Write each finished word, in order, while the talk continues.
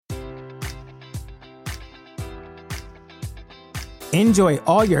Enjoy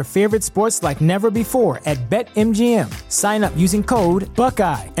all your favorite sports like never before at BetMGM. Sign up using code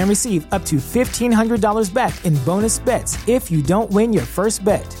Buckeye and receive up to $1,500 back in bonus bets if you don't win your first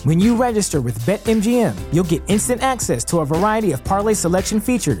bet. When you register with BetMGM, you'll get instant access to a variety of parlay selection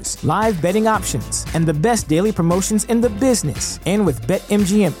features, live betting options, and the best daily promotions in the business. And with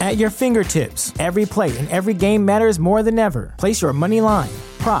BetMGM at your fingertips, every play and every game matters more than ever. Place your money line,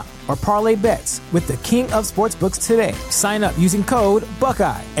 prop, or parlay bets with the king of sportsbooks today. Sign up using code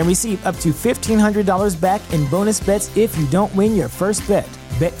Buckeye and receive up to $1,500 back in bonus bets if you don't win your first bet.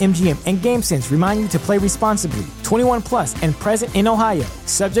 BetMGM and GameSense remind you to play responsibly. 21 plus and present in Ohio,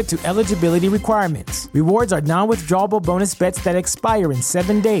 subject to eligibility requirements. Rewards are non-withdrawable bonus bets that expire in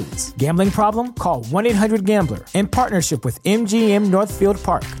 7 days. Gambling problem? Call 1-800-GAMBLER. In partnership with MGM Northfield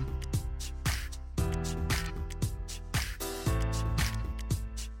Park.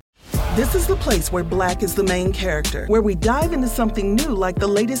 This is the place where Black is the main character, where we dive into something new like the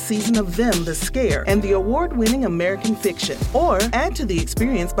latest season of Them, The Scare, and the award-winning American Fiction. Or add to the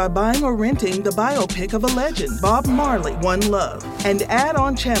experience by buying or renting the biopic of a legend, Bob Marley, One Love. And add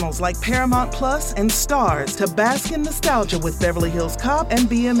on channels like Paramount Plus and Stars to bask in nostalgia with Beverly Hills Cop and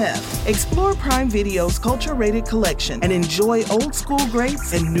BMF. Explore Prime Video's culture-rated collection and enjoy old school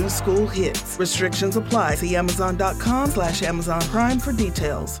greats and new school hits. Restrictions apply. See Amazon.com/Amazon Prime for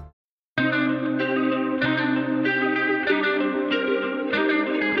details.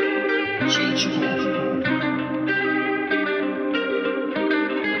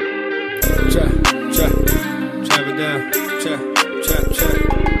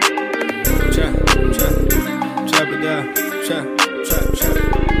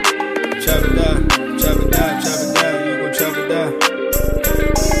 Chop it down, chop it down, chop it down, you gon' chop it down.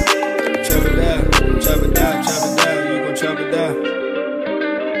 Chop it down, you gon' chop it down.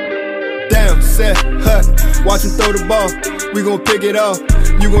 Down, set, hut, watch him throw the ball, we gon' pick it off.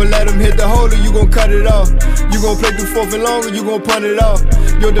 You gon' let him hit the hole or you gon' cut it off. You gon' play through 4th and long or you gon' punt it off.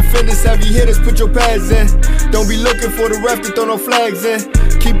 Your defenders, heavy hitters, put your pads in. Don't be looking for the ref to throw no flags in.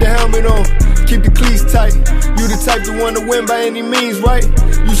 Keep the helmet on, keep the cleats tight. You the type to want to win by any means, right?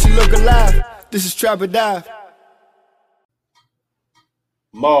 You should look alive. This is Trap or Dive.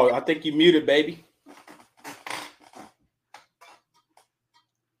 Mo, I think you muted, baby.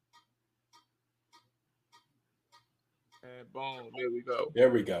 And boom, there we go. There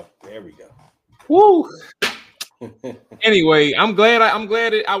we go. Woo. Anyway, I'm glad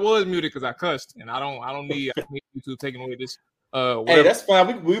I was muted because I cussed, and I don't need YouTube taking away this. Hey, that's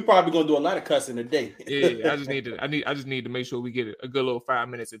fine. We probably gonna do a lot of cussing today. Yeah, I just need to make sure we get a good little 5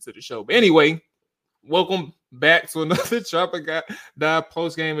 minutes into the show. But anyway, welcome back to another Trap or Dive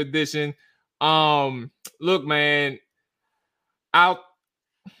post game edition. Look, man,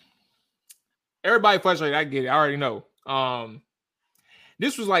 everybody frustrated. I get it. I already know.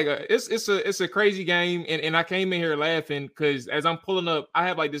 This was like it's a crazy game, and I came in here laughing because as I'm pulling up, I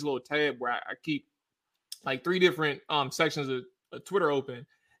have like this little tab where I keep like 3 different sections of Twitter open,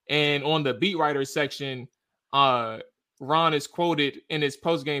 and on the beat writer section, Ron is quoted in his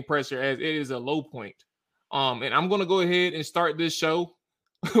post game presser as it is a low point. And I'm gonna go ahead and start this show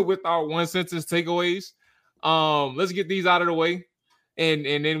with our 1 sentence takeaways. Let's get these out of the way, and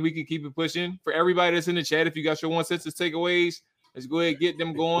then we can keep it pushing. For everybody that's in the chat, if you got your 1 sentence takeaways, let's go ahead and get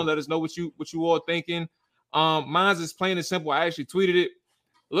them going. Let us know what you all thinking. Mine's is plain and simple. I actually tweeted it.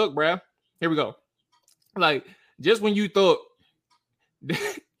 Look, bruh, here we go. Like, just when you thought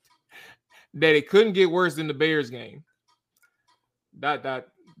that it couldn't get worse than the Bears game. ...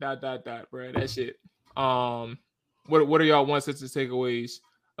 bruh. That shit. What are y'all 1 sentence takeaways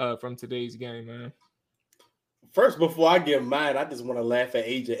from today's game, man? First, before I give mine, I just want to laugh at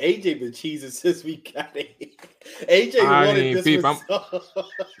AJ. AJ been cheesing since we got it. AJ wanted this result.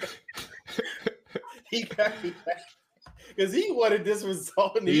 He got me back because he wanted this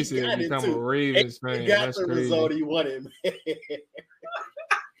result. And he said got it become too. a Ravens fan. He got That's the crazy. result he wanted, man.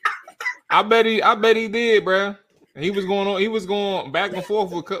 I bet he did, bro. And he was going back and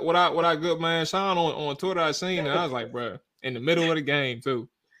forth with our good man Sean on Twitter. I seen it. I was like, bro, in the middle of the game too.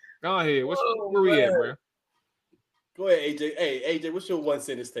 Go ahead. Where we at, bro? Go ahead, AJ. Hey, AJ, what's your 1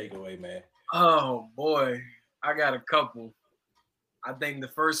 sentence takeaway, man? Oh boy, I got a couple. I think the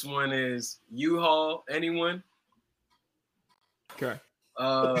first one is U-Haul. Anyone? Okay.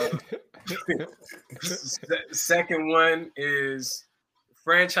 Second one is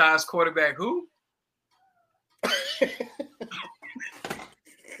franchise quarterback. Who?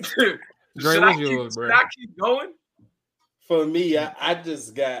 Dre, what's yours, bro? Should I keep going? For me, I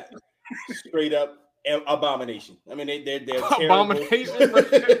just got straight up Abomination. I mean, they're terrible.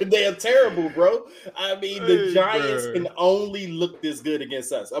 Abomination. They're terrible, bro. I mean, the Giants can only look this good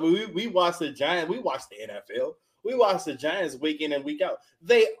against us. I mean, we watch the Giants. We watch the NFL. We watch the Giants week in and week out.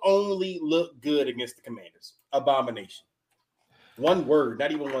 They only look good against the Commanders. Abomination. One word,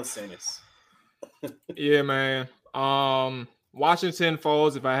 not even one sentence. Yeah, man. Washington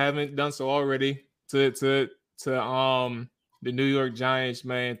falls, if I haven't done so already, to the New York Giants,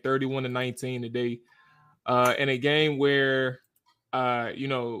 man, 31-19 today. In a game where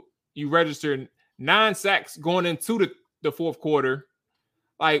you registered 9 sacks going into the fourth quarter.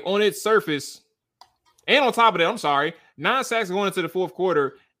 Like, on its surface, and on top of that, I'm sorry, 9 sacks going into the fourth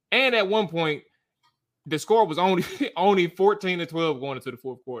quarter, and at one point, the score was only 14-12 going into the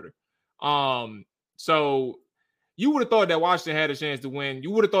fourth quarter. So you would have thought that Washington had a chance to win.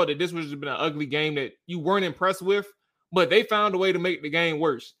 You would have thought that this would have been an ugly game that you weren't impressed with, but they found a way to make the game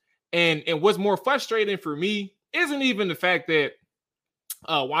worse. And what's more frustrating for me isn't even the fact that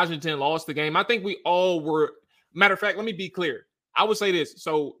Washington lost the game. I think we all were. Matter of fact, let me be clear. I would say this.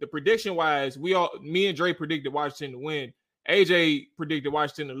 So the prediction wise, me and Dre predicted Washington to win. AJ predicted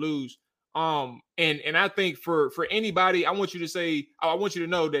Washington to lose. And I think for anybody, I want you to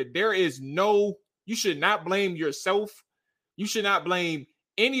know that there is you should not blame yourself. You should not blame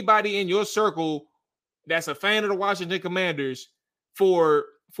anybody in your circle that's a fan of the Washington Commanders for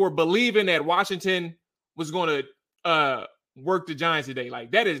believing that Washington was going to work the Giants today.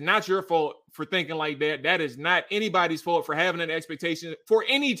 Like, that is not your fault for thinking like that. That is not anybody's fault for having an expectation for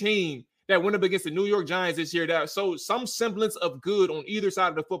any team that went up against the New York Giants this year that showed some semblance of good on either side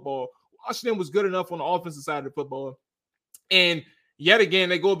of the football. Washington was good enough on the offensive side of the football. And yet again,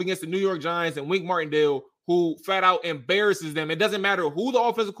 they go up against the New York Giants and Wink Martindale, who flat out embarrasses them. It doesn't matter who the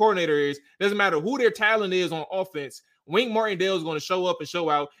offensive coordinator is. It doesn't matter who their talent is on offense. Wink Martindale is going to show up and show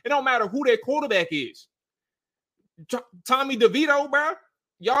out. It don't matter who their quarterback is. Tommy DeVito, bro.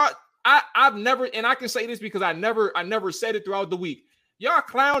 Y'all, I've never, and I can say this because I never said it throughout the week. Y'all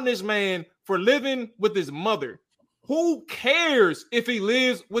clown this man for living with his mother. Who cares if he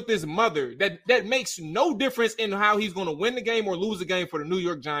lives with his mother? That makes no difference in how he's going to win the game or lose the game for the New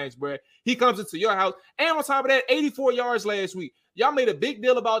York Giants, bro. He comes into your house, and on top of that, 84 yards last week. Y'all made a big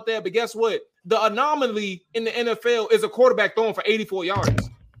deal about that, but guess what? The anomaly in the NFL is a quarterback throwing for 84 yards.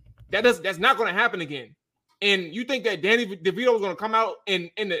 That's not going to happen again. And you think that Danny DeVito is going to come out in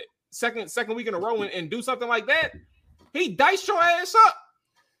the second week in a row and do something like that? He diced your ass up.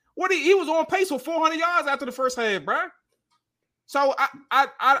 He was on pace for 400 yards after the first half, bro. So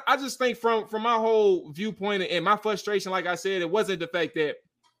I just think from my whole viewpoint and my frustration, like I said, it wasn't the fact that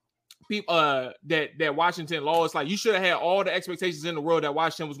people that Washington lost. Like, you should have had all the expectations in the world that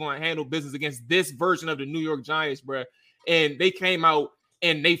Washington was going to handle business against this version of the New York Giants, bro. And they came out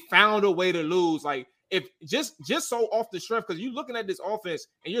and they found a way to lose. Like, if just so off the strength, because you're looking at this offense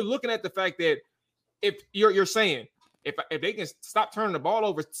and you're looking at the fact that if you're saying if they can stop turning the ball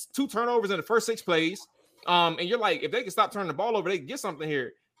over, 2 turnovers in the first 6 plays, and you're like, if they can stop turning the ball over, they can get something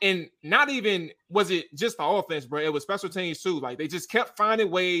here. And not even was it just the offense, bro. It was special teams too. Like, they just kept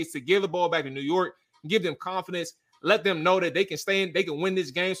finding ways to give the ball back to New York, give them confidence, let them know that they can they can win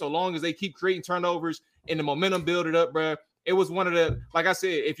this game so long as they keep creating turnovers and the momentum build it up, bro. It was one of the, like I said,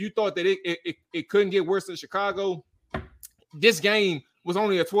 if you thought that it couldn't get worse than Chicago, this game was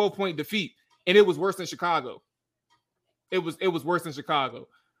only a 12-point defeat, and it was worse than Chicago. It was worse than Chicago.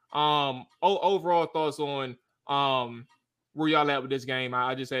 Overall thoughts on where y'all at with this game?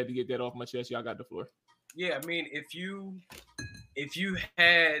 I just had to get that off my chest. Y'all got the floor. Yeah, I mean, if you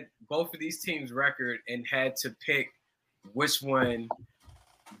had both of these teams' record and had to pick which one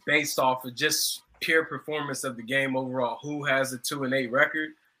based off of just pure performance of the game overall, who has a 2-8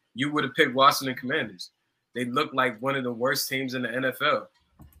 record, you would have picked Washington Commanders. They look like one of the worst teams in the NFL.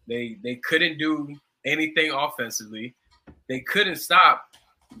 They couldn't do anything offensively. They couldn't stop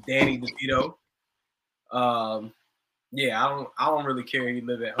Danny DeVito. Yeah, I don't really care. He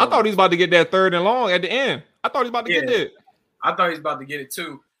live at home. I thought he was about to get that 3rd and long at the end. I thought he was about to get that. I thought he was about to get it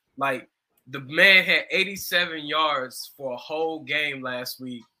too. Like, the man had 87 yards for a whole game last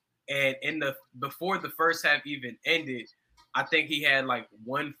week. And before the first half even ended, I think he had like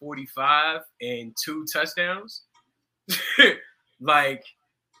 145 and 2 touchdowns. Like,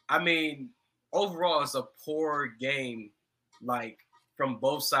 I mean, overall, it's a poor game, like, from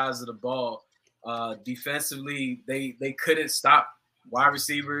both sides of the ball. Defensively, they couldn't stop wide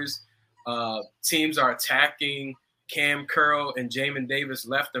receivers. Teams are attacking Cam Curl and Jamin Davis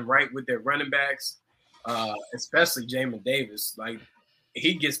left and right with their running backs, especially Jamin Davis. Like,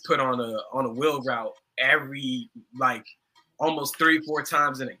 he gets put on a wheel route every, like, almost 3-4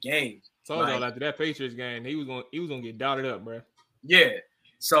 times in a game. Told y'all after that Patriots game, he was gonna get dotted up, bro. Yeah.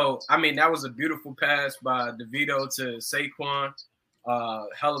 So I mean, that was a beautiful pass by DeVito to Saquon.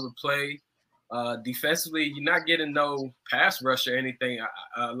 Hell of a play. Defensively, you're not getting no pass rush or anything.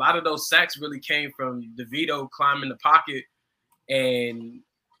 A lot of those sacks really came from DeVito climbing the pocket, and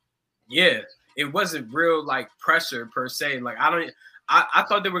yeah, it wasn't real like pressure per se. Like I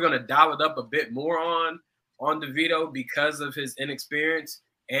thought they were gonna dial it up a bit more on DeVito because of his inexperience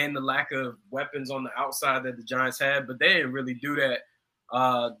and the lack of weapons on the outside that the Giants had, but they didn't really do that.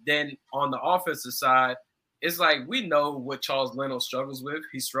 Then on the offensive side, it's like we know what Charles Leno struggles with.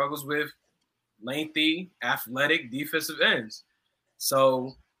 He struggles with lengthy, athletic defensive ends.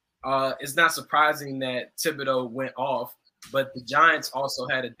 So it's not surprising that Thibodeau went off, but the Giants also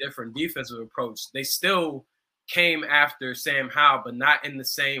had a different defensive approach. They still came after Sam Howell, but not in the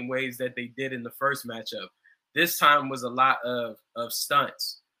same ways that they did in the first matchup. This time was a lot of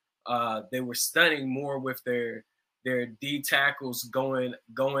stunts. They were stunting more with their D tackles going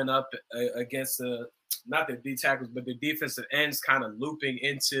up against not their D tackles, but the defensive ends kind of looping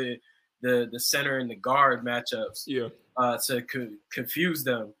into the center and the guard matchups. Yeah. To confuse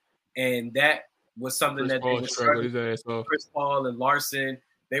them, and that was something that they were struggling. Chris Paul and Larson,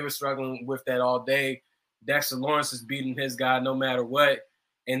 they were struggling with that all day. Dexter Lawrence is beating his guy no matter what,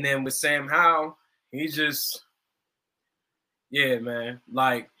 and then with Sam Howell, he just. Yeah, man.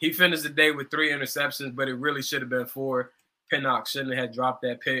 Like, he finished the day with 3 interceptions, but it really should have been 4. Pinnock shouldn't have dropped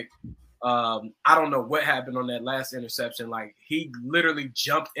that pick. I don't know what happened on that last interception. Like, he literally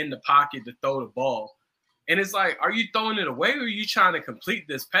jumped in the pocket to throw the ball. And it's like, are you throwing it away or are you trying to complete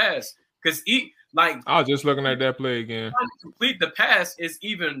this pass? Because I was just looking at that play again. Trying to complete the pass is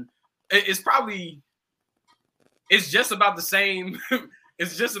it's just about the same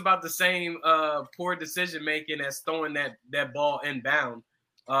It's just about the same poor decision making as throwing that ball inbound.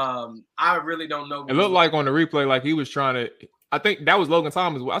 I really don't know. It looked like on the replay, like he was trying to. I think that was Logan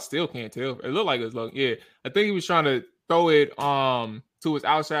Thomas. I still can't tell. It looked like it was Logan. Yeah, I think he was trying to throw it to his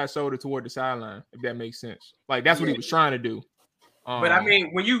outside shoulder toward the sideline. If that makes sense. Like that's what he was trying to do. But I mean,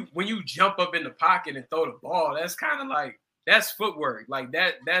 when you jump up in the pocket and throw the ball, that's kind of like that's footwork. Like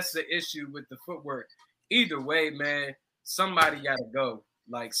that's the issue with the footwork. Either way, man, somebody got to go.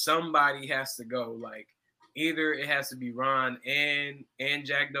 Like somebody has to go. Like either it has to be Ron and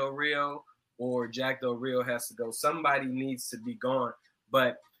Jack Del Rio, or Jack Del Rio has to go. Somebody needs to be gone.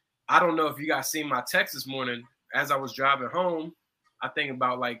 But I don't know if you guys seen my text this morning as I was driving home. I think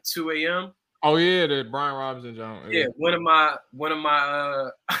about like 2 a.m. Oh yeah, the Brian Robinson Jones. Yeah, one of my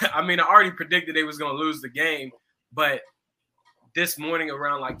I mean, I already predicted they was gonna lose the game, but this morning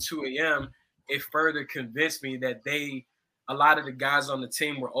around like 2 a.m. it further convinced me that a lot of the guys on the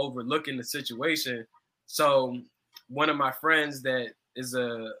team were overlooking the situation. So one of my friends that is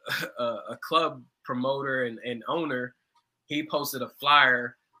a club promoter and owner, he posted a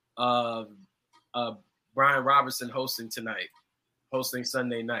flyer of Brian Robinson hosting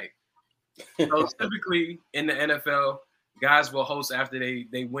Sunday night. So typically in the NFL, guys will host after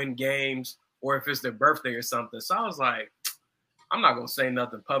they win games or if it's their birthday or something. So I was like, I'm not going to say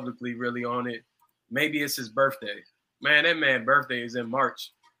nothing publicly really on it. Maybe it's his birthday. Man, that man's birthday is in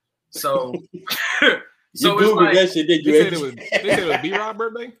March. So, so you Googled that shit, did you? They said it was B-Rob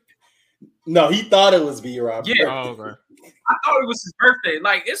birthday? No, he thought it was B-Rob. Yeah. Oh, okay. I thought it was his birthday.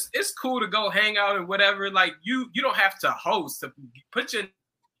 Like, it's cool to go hang out and whatever. Like, you don't have to host. To put your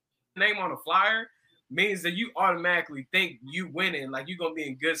name on a flyer means that you automatically think you winning. Like, you're going to be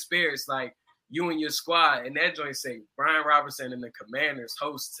in good spirits. Like, you and your squad. And that joint say, Brian Robinson and the Commanders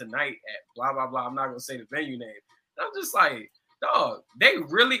host tonight at blah, blah, blah. I'm not going to say the venue name. I'm just like, dog, they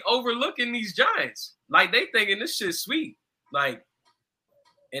really overlooking these Giants. Like, they thinking this shit's sweet. Like,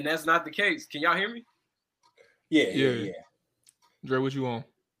 and that's not the case. Can y'all hear me? Yeah. Dre, what you on?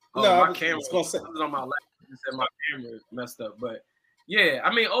 Oh, no, my camera was on my laptop. Said my camera messed up. But, yeah,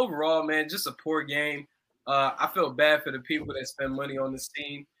 I mean, overall, man, just a poor game. I feel bad for the people that spend money on this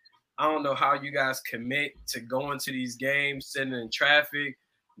team. I don't know how you guys commit to going to these games, sitting in traffic,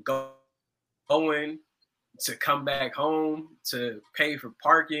 going to come back home, to pay for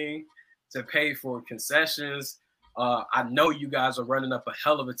parking, to pay for concessions. I know you guys are running up a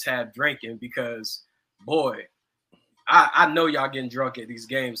hell of a tab drinking because, boy, I know y'all getting drunk at these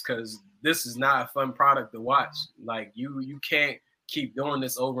games because this is not a fun product to watch. Like, you can't keep doing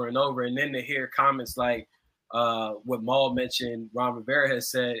this over and over. And then to hear comments like what Maul mentioned, Ron Rivera has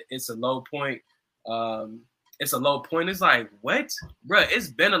said, it's a low point. It's a low point. It's like, what? Bruh, it's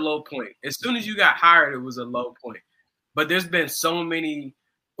been a low point. As soon as you got hired, it was a low point. But there's been so many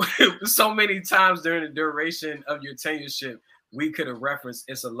times during the duration of your tenureship we could have referenced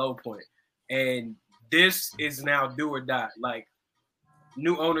it's a low point. And this is now do or die. Like,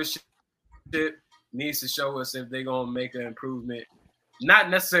 new ownership needs to show us if they're going to make an improvement. Not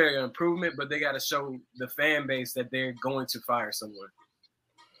necessarily an improvement, but they got to show the fan base that they're going to fire someone.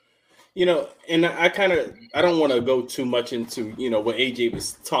 You know, and I don't want to go too much into, you know, what AJ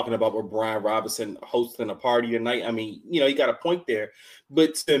was talking about with Brian Robinson hosting a party tonight. I mean, you know, you got a point there.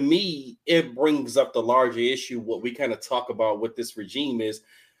 But to me, it brings up the larger issue. What we kind of talk about with this regime is,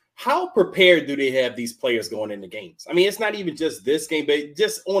 how prepared do they have these players going into games? I mean, it's not even just this game, but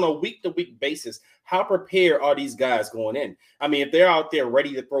just on a week-to-week basis, how prepared are these guys going in? I mean, if they're out there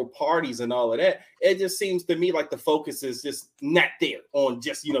ready to throw parties and all of that, it just seems to me like the focus is just not there on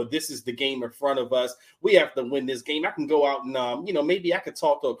just, you know, this is the game in front of us. We have to win this game. I can go out and, you know, maybe I could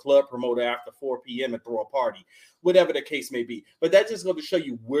talk to a club promoter after 4 p.m. and throw a party, whatever the case may be. But that's just going to show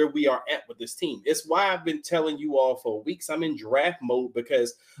you where we are at with this team. It's why I've been telling you all for weeks I'm in draft mode,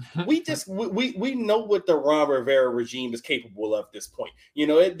 because we know what the Ron Rivera regime is capable of at this point. You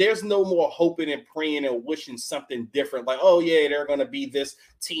know, there's no more hoping and praying and wishing something different. Like, oh, yeah, they're going to be this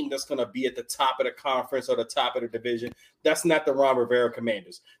team that's going to be at the top of the conference or the top of the division. That's not the Ron Rivera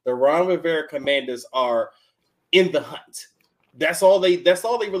Commanders. The Ron Rivera Commanders are in the hunt. That's all they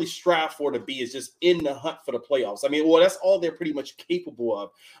really strive for, to be, is just in the hunt for the playoffs. I mean, well, that's all they're pretty much capable of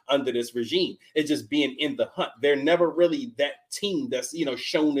under this regime. It's just being in the hunt. They're never really that team that's, you know,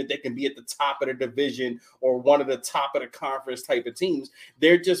 shown that they can be at the top of the division or one of the top of the conference type of teams.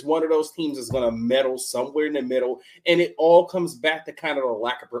 They're just one of those teams that's going to medal somewhere in the middle. And it all comes back to kind of the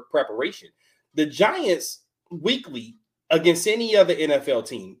lack of preparation. The Giants weekly against any other NFL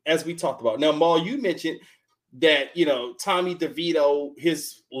team, as we talked about. Now, Maul, you mentioned that, you know, Tommy DeVito,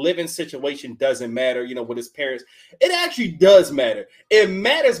 his living situation doesn't matter, you know, with his parents. It actually does matter. It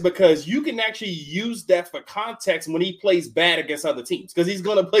matters because you can actually use that for context when he plays bad against other teams, because he's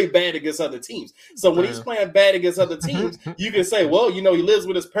going to play bad against other teams. So when he's playing bad against other teams, you can say, well, you know, he lives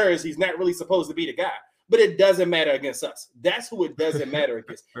with his parents. He's not really supposed to be the guy. But it doesn't matter against us. That's who it doesn't matter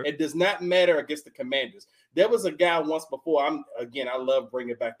against. It does not matter against the Commanders. There was a guy once before. I love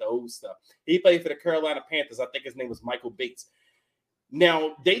bringing back the old stuff. He played for the Carolina Panthers. I think his name was Michael Bates.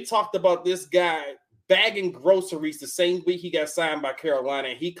 Now, they talked about this guy bagging groceries the same week he got signed by Carolina,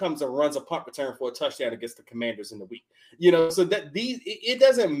 and he comes and runs a punt return for a touchdown against the Commanders in the week. You know, so that it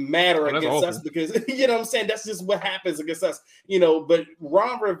doesn't matter against us, because, you know what I'm saying, that's just what happens against us. You know, but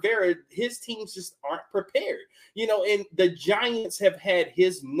Ron Rivera, his teams just aren't prepared. You know, and the Giants have had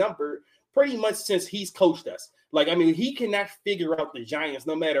his number pretty much since he's coached us. Like, I mean, he cannot figure out the Giants,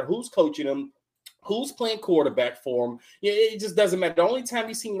 no matter who's coaching them, who's playing quarterback for him. Yeah, it just doesn't matter. The only time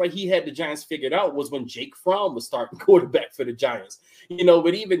he seemed like he had the Giants figured out was when Jake Fromm was starting quarterback for the Giants. You know,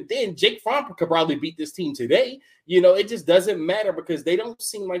 but even then, Jake Fromm could probably beat this team today. You know, it just doesn't matter, because they don't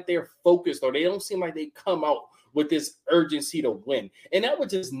seem like they're focused, or they don't seem like they come out with this urgency to win. And that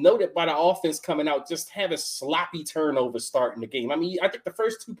was just noted by the offense coming out, just having sloppy turnovers starting the game. I mean, I think the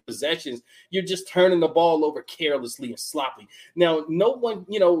first 2 possessions, you're just turning the ball over carelessly and sloppy. Now, no one,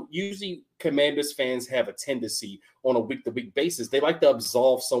 you know, usually Commanders fans have a tendency on a week-to-week basis. They like to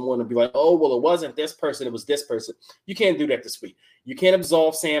absolve someone and be like, oh, well, it wasn't this person, it was this person. You can't do that this week. You can't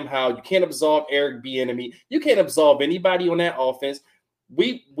absolve Sam Howell. You can't absolve Eric Bieniemy. You can't absolve anybody on that offense.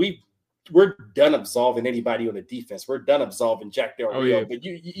 We're done absolving anybody on the defense. We're done absolving Jack Del Rio. But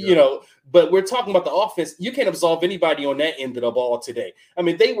you know, but we're talking about the offense. You can't absolve anybody on that end of the ball today. I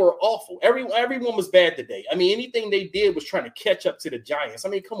mean, they were awful. Everyone was bad today. I mean, anything they did was trying to catch up to the Giants. I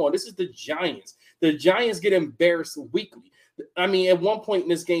mean, come on, this is the Giants. The Giants get embarrassed weekly. I mean, at one point in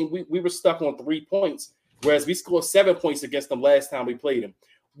this game, we were stuck on 3 points, whereas we scored 7 points against them last time we played them.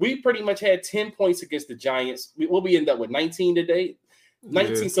 We pretty much had 10 points against the Giants. We end up with 19 today.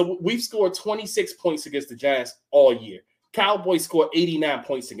 19. Yeah. So we've scored 26 points against the Giants all year. Cowboys scored 89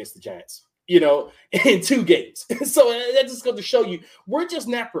 points against the Giants, you know, in 2 games. So that's just going to show you we're just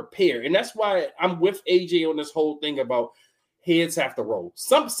not prepared. And that's why I'm with AJ on this whole thing about heads have to roll.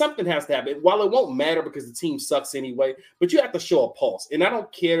 Something has to happen. While it won't matter because the team sucks anyway, but you have to show a pulse. And I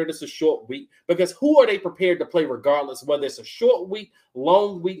don't care that it's a short week, because who are they prepared to play regardless, whether it's a short week,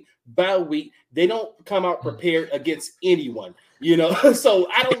 long week, bye week? They don't come out prepared against anyone. You know, so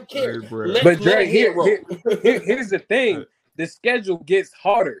I don't care. But Dre, here's the thing: the schedule gets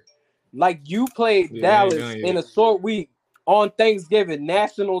harder. Like, you played Dallas in a short week on Thanksgiving,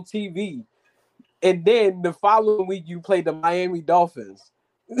 national TV, and then the following week you played the Miami Dolphins.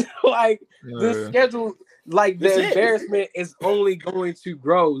 Like, the schedule, like, the embarrassment is only going to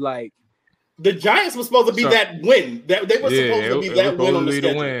grow. Like, The Giants were supposed to be that win. That they were supposed to be that win on the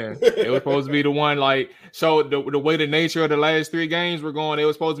schedule. It was supposed to be the one. Like, so the way the nature of the last 3 games were going, it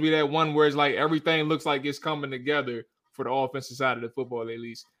was supposed to be that one where it's like everything looks like it's coming together for the offensive side of the football, at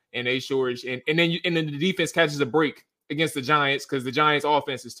least. And they sure is. And then the defense catches a break against the Giants because the Giants'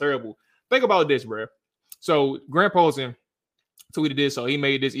 offense is terrible. Think about this, bro. So Grant Paulson tweeted this, so he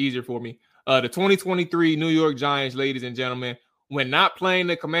made this easier for me. The 2023 New York Giants, ladies and gentlemen, when not playing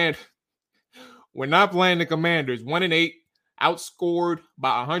the Commanders, 1-8, outscored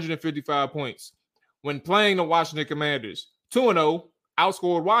by 155 points. When playing the Washington Commanders, 2-0,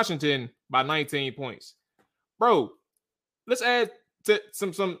 outscored Washington by 19 points. Bro, let's add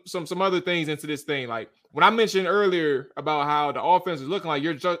some other things into this thing. Like when I mentioned earlier about how the offense is looking, like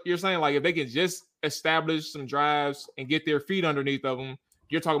you're saying, like if they can just establish some drives and get their feet underneath of them,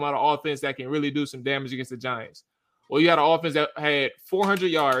 you're talking about an offense that can really do some damage against the Giants. Well, you had an offense that had 400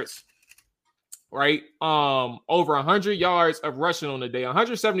 yards, right? Over 100 yards of rushing on the day,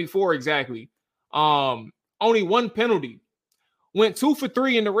 174 exactly. Only 1 penalty. Went 2 for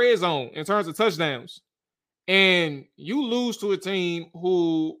 3 in the red zone in terms of touchdowns. And you lose to a team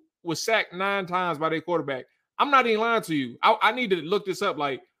who was sacked 9 times by their quarterback. I'm not even lying to you. I need to look this up.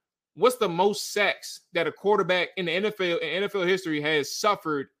 Like, what's the most sacks that a quarterback in the NFL history has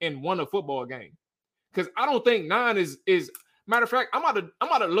suffered in a football game? Because I don't think 9 is matter of fact, I'm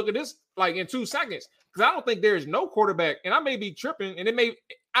about to look at this like in 2 seconds. Because I don't think there's no quarterback, and I may be tripping, and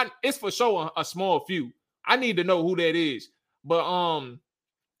it's for sure a small few. I need to know who that is. But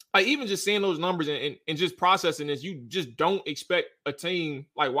like even just seeing those numbers and just processing this, you just don't expect a team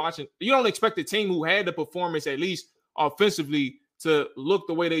like watching. You don't expect a team who had the performance at least offensively to look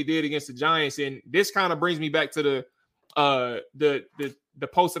the way they did against the Giants. And this kind of brings me back to the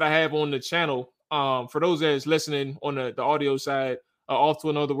post that I have on the channel. For those that's listening on the audio side, Off to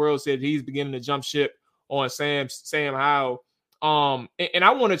Another World said he's beginning to jump ship on Sam Howell. And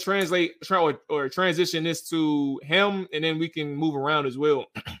I want to transition this to him, and then we can move around as well.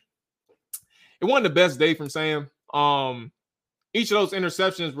 It wasn't the best day from Sam. Each of those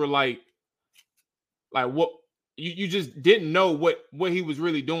interceptions were like what you just didn't know what he was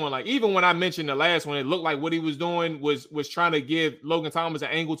really doing. Like even when I mentioned the last one, it looked like what he was doing was trying to give Logan Thomas an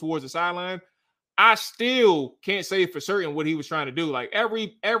angle towards the sideline. I still can't say for certain what he was trying to do. Like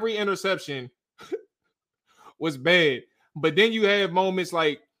every interception was bad. But then you have moments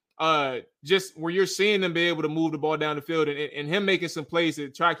like just where you're seeing them be able to move the ball down the field and him making some plays to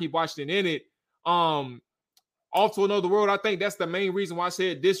try to keep Washington in it. Off to Another World, I think that's the main reason why I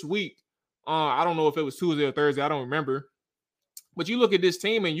said this week. I don't know if it was Tuesday or Thursday. I don't remember. But you look at this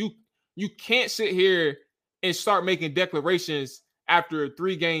team and you can't sit here and start making declarations after a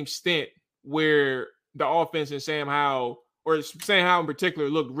 3-game stint where the offense and Sam Howell in particular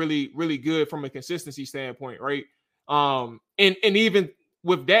looked really, really good from a consistency standpoint, right? And even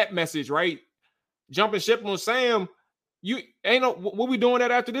with that message, right? Jumping ship on Sam, you ain't no what we doing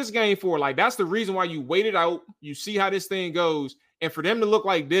that after this game for? Like that's the reason why you wait it out. You see how this thing goes, and for them to look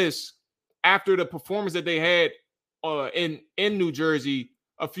like this after the performance that they had in New Jersey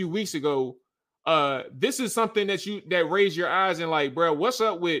a few weeks ago, this is something that raised your eyes and like, bro, what's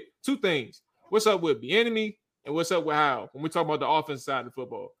up with 2 things? What's up with Bieniemy and what's up with Howell when we talk about the offensive side of the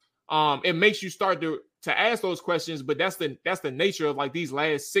football? It makes you start to ask those questions, but that's the nature of like these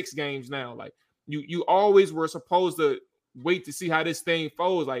last 6 games now. Like you always were supposed to wait to see how this thing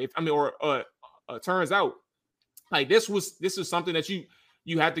folds. Like turns out. Like this is something that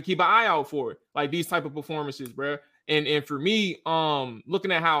you have to keep an eye out for. Like these type of performances, bro. And for me,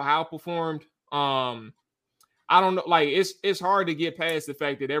 looking at how Howell performed, I don't know. Like it's hard to get past the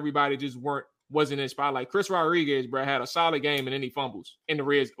fact that everybody just wasn't in spot. Like Chris Rodriguez, bro, had a solid game and then he fumbles in the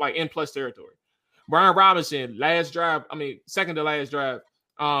red, like in plus territory. Brian Robinson, second to last drive.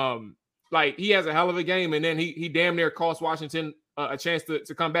 Like he has a hell of a game, and then he damn near cost Washington a chance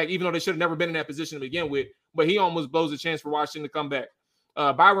to come back, even though they should have never been in that position to begin with. But he almost blows a chance for Washington to come back.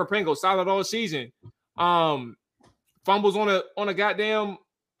 Byron Pringle, solid all season. Fumbles on a goddamn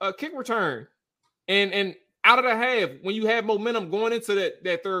kick return, and out of the half when you have momentum going into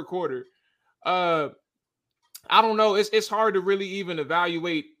that third quarter. I don't know. It's hard to really even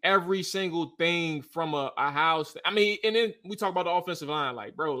evaluate every single thing from a house. I mean, and then we talk about the offensive line,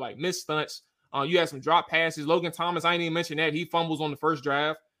 like, bro, like missed stunts. You had some drop passes. Logan Thomas, I didn't even mention that. He fumbles on the first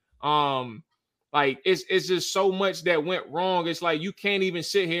drive. Like it's just so much that went wrong. It's like you can't even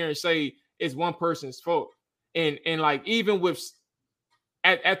sit here and say it's one person's fault. And like even with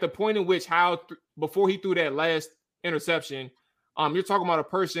at the point in which before he threw that last interception, you're talking about a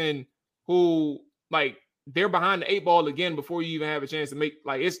person who like they're behind the 8 ball again before you even have a chance to make,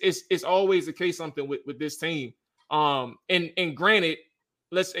 like, it's always the case something with this team. And granted,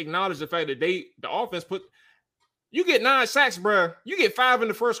 let's acknowledge the fact that the offense you get 9 sacks, bro. You get 5 in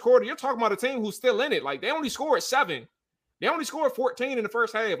the first quarter. You're talking about a team who's still in it. Like, they only scored 7. They only scored 14 in the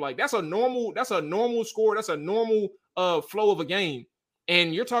first half. Like, that's a normal score. That's a normal flow of a game.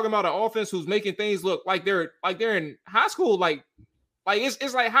 And you're talking about an offense who's making things look like they're in high school. Like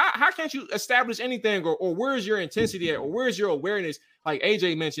it's like, how can't you establish anything, or where's your intensity at, or where's your awareness? Like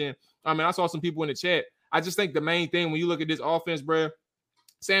AJ mentioned, I mean, I saw some people in the chat. I just think the main thing when you look at this offense, bro,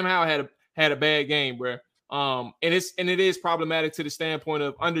 Sam Howell had a bad game, bro. And it is problematic to the standpoint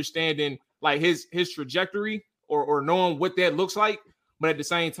of understanding like his trajectory or knowing what that looks like. But at the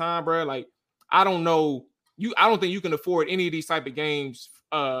same time, bro, like, I don't think you can afford any of these type of games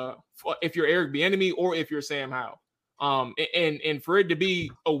if you're Eric Bieniemy or if you're Sam Howell. And for it to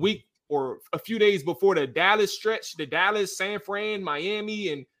be a week or a few days before the Dallas stretch, the Dallas, San Fran,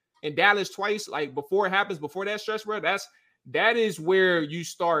 Miami, and Dallas twice, like before it happens, before that stretch, bro, that is where you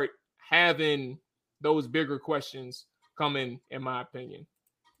start having those bigger questions coming, in my opinion.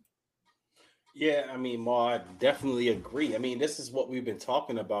 Yeah, I mean, Ma, I definitely agree. I mean, this is what we've been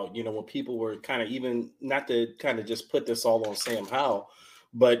talking about, you know, when people were kind of, even not to kind of just put this all on Sam Howell,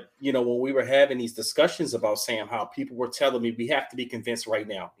 but, you know, when we were having these discussions about Sam Howell, people were telling me we have to be convinced right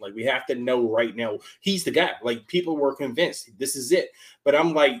now. Like, we have to know right now he's the guy. Like, people were convinced this is it. But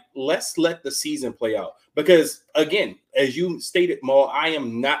I'm like, let's let the season play out. Because, again, as you stated, Mo, I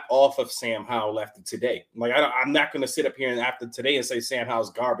am not off of Sam Howell after today. Like, I'm not going to sit up here and after today and say Sam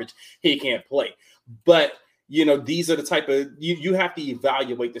Howell's garbage. He can't play. But, you know, these are the type of, you have to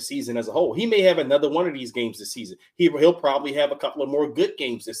evaluate the season as a whole. He may have another one of these games this season. He'll probably have a couple of more good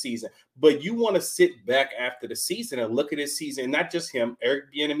games this season. But you want to sit back after the season and look at his season, and not just him, Eric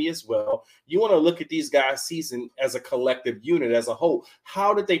Bieniemy as well. You want to look at these guys' season as a collective unit, as a whole.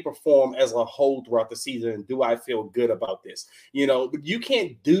 How did they perform as a whole throughout the season, and do I feel good about this? You know, you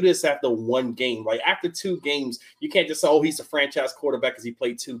can't do this after one game. Like, after 2 games, you can't just say, oh, he's a franchise quarterback because he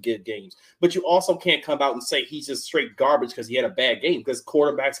played 2 good games. But you also can't come out and say he's just straight garbage because he had a bad game, because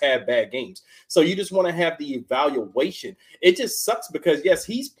quarterbacks have bad games. So you just want to have the evaluation. It just sucks because, yes,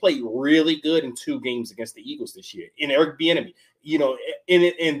 he's played really good in 2 games against the Eagles this year. In Eric Bieniemy, you know,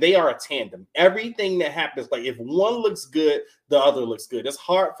 and they are a tandem. Everything that happens, like, if one looks good, the other looks good. It's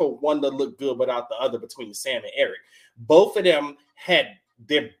hard for one to look good without the other between Sam and Eric. Both of them had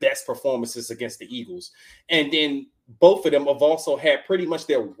their best performances against the Eagles. And then both of them have also had pretty much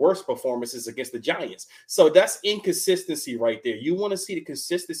their worst performances against the Giants. So that's inconsistency right there. You want to see the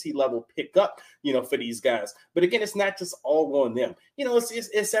consistency level pick up, you know, for these guys. But again, it's not just all on them. You know,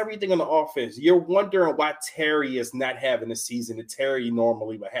 it's everything on the offense. You're wondering why Terry is not having the season that Terry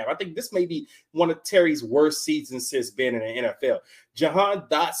normally would have. I think this may be one of Terry's worst seasons since being in the NFL. Jahan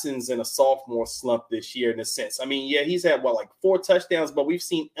Dotson's in a sophomore slump this year in a sense. I mean, yeah, he's had, like 4 touchdowns, but we've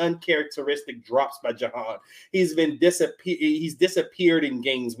seen uncharacteristic drops by Jahan. He's disappeared in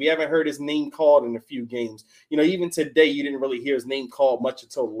games. We haven't heard his name called in a few games. You know, even today, you didn't really hear his name called much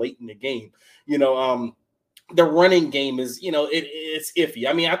until late in the game. You know, the running game is, you know, it's iffy.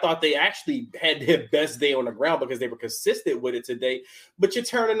 I mean, I thought they actually had their best day on the ground because they were consistent with it today, but you're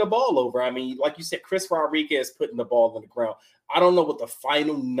turning the ball over. I mean, like you said, Chris Rodriguez putting the ball on the ground. I don't know what the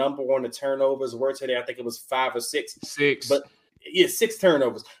final number on the turnovers were today. I think it was 5 or 6. 6. But yeah, 6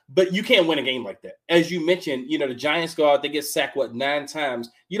 turnovers. But you can't win a game like that. As you mentioned, you know, the Giants go out, they get sacked 9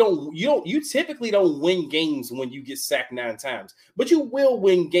 times. You typically don't win games when you get sacked 9 times, but you will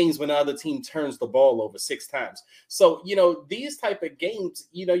win games when the other team turns the ball over 6 times. So, you know, these type of games,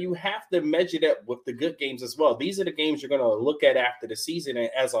 you know, you have to measure that with the good games as well. These are the games you're going to look at after the season, and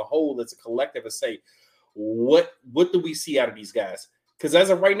as a whole, as a collective, and say, what do we see out of these guys? Because as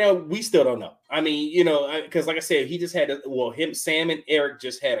of right now, we still don't know. I mean, you know, because like I said, he just had Sam and Eric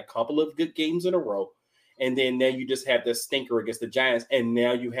just had a couple of good games in a row. And then now you just have the stinker against the Giants. And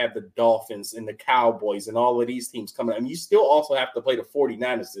now you have the Dolphins and the Cowboys and all of these teams coming. I mean, you still also have to play the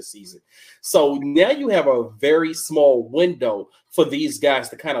 49ers this season. So now you have a very small window for these guys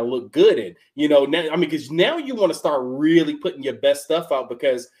to kind of look good in. You know, now, I mean, because now you want to start really putting your best stuff out,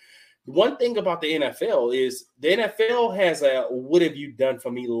 because one thing about the NFL is the NFL has a "what have you done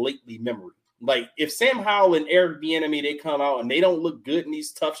for me lately" memory. Like, if Sam Howell and Eric Bieniemy, they come out and they don't look good in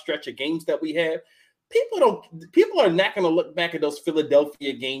these tough stretch of games that we have, people are not going to look back at those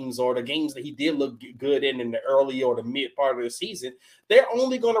Philadelphia games or the games that he did look good in the early or the mid part of the season. They're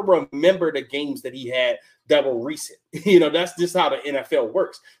only going to remember the games that he had that were recent. That's just how the NFL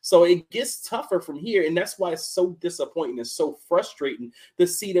works. So it gets tougher from here. And that's why it's so disappointing and so frustrating to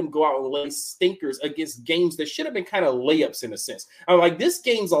see them go out and lay stinkers against games that should have been kind of layups in a sense. I'm like, this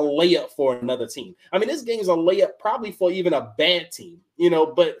game's a layup for another team. I mean, this game's a layup probably for even a bad team,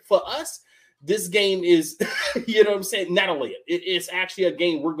 but for us, this game is, not a layup. It's actually a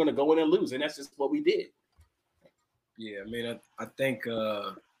game we're going to go in and lose. And that's just what we did. Yeah, I mean, I think,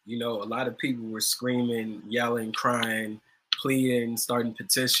 a lot of people were screaming, yelling, crying, pleading, starting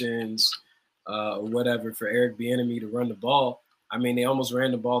petitions, or whatever for Eric Bieniemy to run the ball. I mean, they almost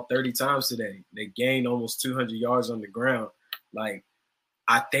ran the ball 30 times today. They gained almost 200 yards on the ground. Like,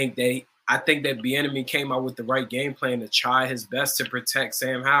 I think that Bieniemy came out with the right game plan to try his best to protect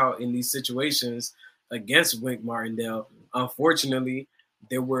Sam Howell in these situations against Wink Martindale. Unfortunately,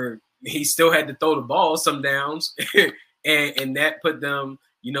 he still had to throw the ball some downs, and that put them,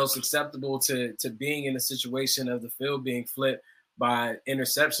 susceptible to being in a situation of the field being flipped by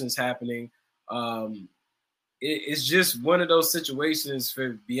interceptions happening. It's just one of those situations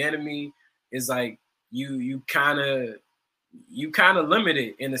for Bieniemy is like you kind of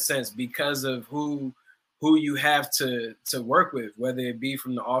limited in a sense because of who you have to work with, whether it be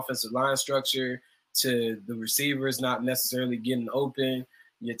from the offensive line structure to the receivers not necessarily getting open,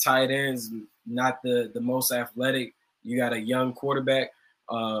 your tight ends not the most athletic. You got a young quarterback.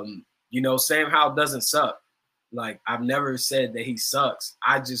 Sam Howell doesn't suck. Like, I've never said that he sucks.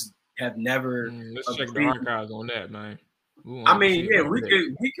 I just have never. Let's check the archives on that, man. I mean, yeah, we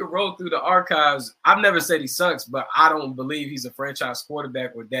could roll through the archives. I've never said he sucks, but I don't believe he's a franchise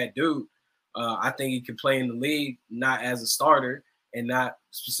quarterback or that dude. I think he can play in the league, not as a starter and not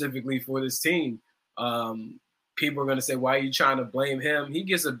specifically for this team. People are going to say, why are you trying to blame him? He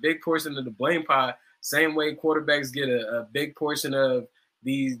gets a big portion of the blame pie, same way quarterbacks get a big portion of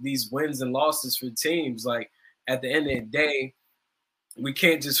these wins and losses for teams. Like, at the end of the day, we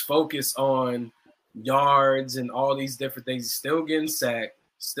can't just focus on yards and all these different things. Still getting sacked,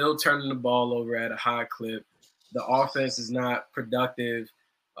 still turning the ball over at a high clip. The offense is not productive.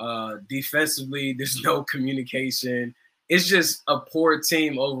 Defensively, there's no communication. It's just a poor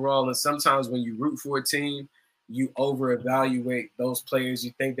team overall. And sometimes when you root for a team, you over-evaluate those players.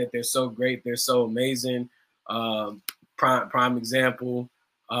 You think that they're so great, they're so amazing. Prime example,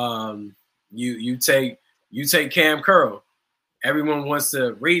 you take Cam Curl. Everyone wants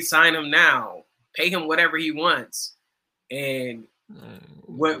to re-sign him now, pay him whatever he wants. And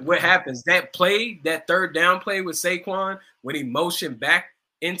what happens? That play, that third down play with Saquon, when he motioned back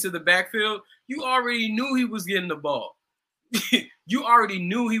into the backfield, you already knew he was getting the ball. You already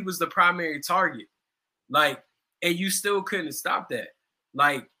knew he was the primary target. Like, and you still couldn't stop that.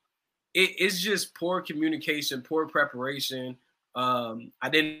 Like, it's just poor communication, poor preparation. I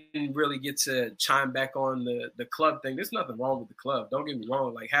didn't really get to chime back on the club thing. There's nothing wrong with the club. Don't get me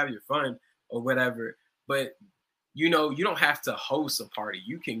wrong. Like, have your fun or whatever. But, you don't have to host a party.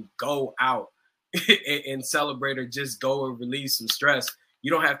 You can go out and celebrate or just go and release some stress.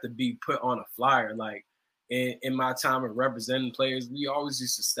 You don't have to be put on a flyer. Like, in my time of representing players, we always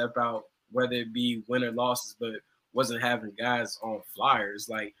used to step out, whether it be win or losses, but wasn't having guys on flyers,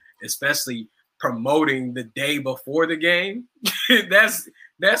 like, especially promoting the day before the game.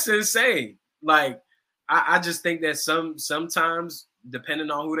 that's insane. Like, I just think that sometimes,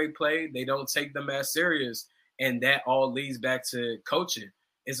 depending on who they play, they don't take them as serious. And that all leads back to coaching.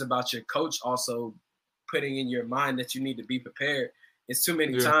 It's about your coach also putting in your mind that you need to be prepared. It's too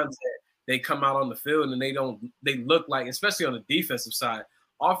many times that they come out on the field and they look like, especially on the defensive side.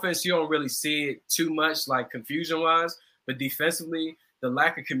 Offense, you don't really see it too much, like confusion-wise, but defensively, the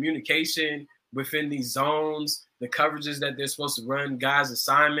lack of communication within these zones, the coverages that they're supposed to run, guys'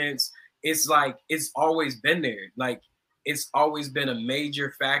 assignments, it's like it's always been there. Like, it's always been a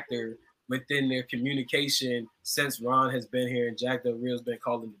major factor within their communication since Ron has been here and Jack Del Rio's been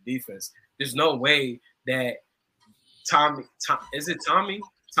calling the defense. There's no way that Tommy DeVito?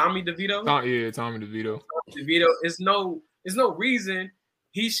 Tommy DeVito. Tommy DeVito is no reason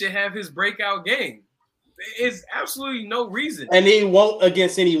he should have his breakout game. It's absolutely no reason. And he won't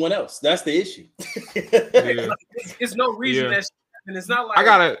against anyone else. That's the issue. It's no reason that and it's not like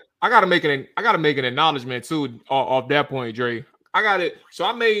I gotta make an acknowledgement too off that point, Dre. I got it. So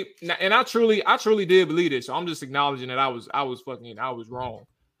I truly did believe it. So I'm just acknowledging that I was wrong.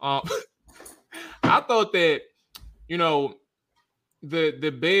 I thought that,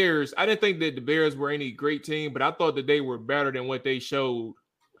 the Bears, I didn't think that the Bears were any great team, but I thought that they were better than what they showed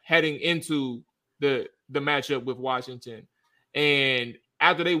heading into the matchup with Washington. And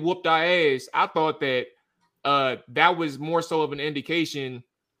after they whooped our ass, I thought that that was more so of an indication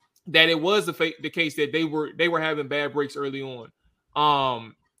that it was the case that they were having bad breaks early on.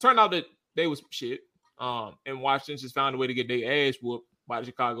 Turned out that they was shit. And Washington just found a way to get their ass whooped by the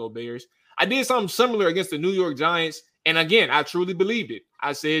Chicago Bears. I did something similar against the New York Giants, and again, I truly believed it.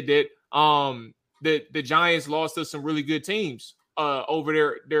 I said that the Giants lost to some really good teams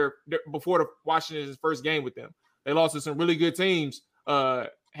over their before the Washington's first game with them. They lost to some really good teams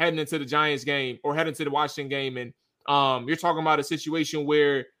heading into the Giants game or heading to the Washington game, and you're talking about a situation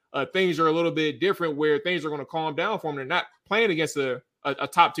where things are a little bit different, where things are going to calm down for them. They're not playing against a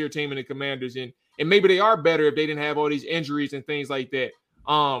top tier team in the Commanders, and maybe they are better if they didn't have all these injuries and things like that.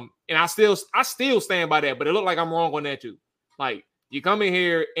 And I still stand by that, but it looked like I'm wrong on that too. Like, you come in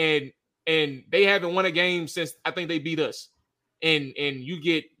here and they haven't won a game since I think they beat us, and you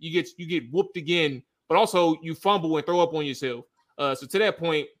get whooped again, but also you fumble and throw up on yourself. So to that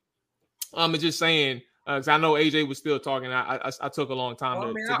point, I'm just saying, because I know AJ was still talking. I took a long time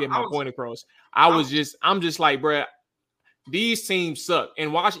to get my point across. I'm just like, bruh, these teams suck.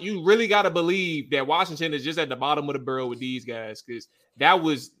 And you really got to believe that Washington is just at the bottom of the barrel with these guys, because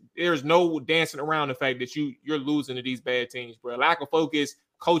there's no dancing around the fact that you're losing to these bad teams, bro. Lack of focus,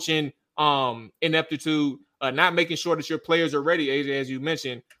 coaching, ineptitude, not making sure that your players are ready, AJ, as you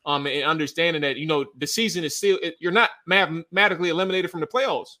mentioned, and understanding that, the season is still, you're not mathematically eliminated from the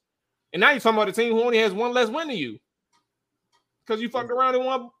playoffs. And now you're talking about a team who only has one less win than you because you fucked around and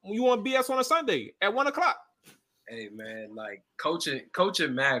you want BS on a Sunday at 1:00. Hey, man, like coaching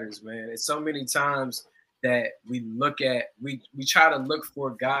matters, man. It's so many times that we try to look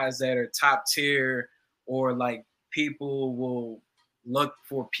for guys that are top tier, or like people will look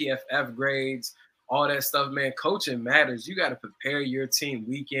for PFF grades, all that stuff, man. Coaching matters. You got to prepare your team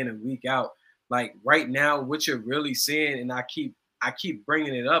week in and week out. Like right now, what you're really seeing, and I keep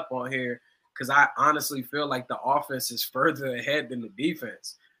bringing it up on here because I honestly feel like the offense is further ahead than the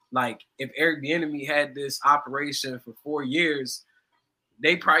defense. Like, if Eric Bieniemy had this operation for 4 years,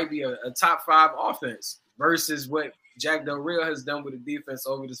 they'd probably be a top 5 offense versus what Jack Del Rio has done with the defense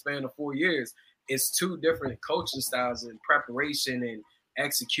over the span of 4 years. It's two different coaching styles in preparation and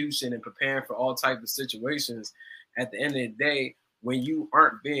execution and preparing for all types of situations. At the end of the day, when you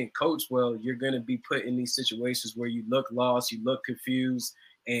aren't being coached well, you're going to be put in these situations where you look lost, you look confused,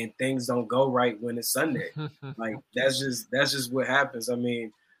 and things don't go right when it's Sunday. Like, that's just what happens. I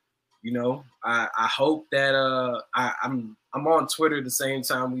mean, I hope that I'm on Twitter the same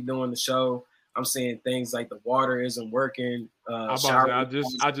time we doing the show. I'm seeing things like the water isn't working. I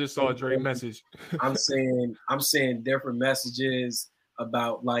just saw a Dre message. I'm seeing different messages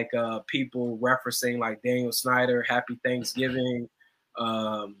about like people referencing like Daniel Snyder, Happy Thanksgiving.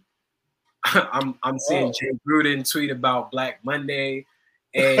 I'm seeing Jay Gruden tweet about Black Monday,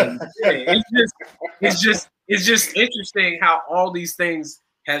 and it's just interesting how all these things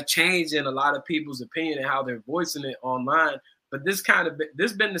have changed in a lot of people's opinion and how they're voicing it online. But this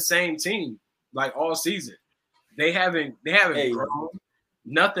been the same team like all season. They haven't grown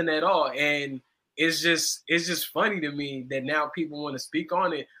nothing at all, and it's just funny to me that now people want to speak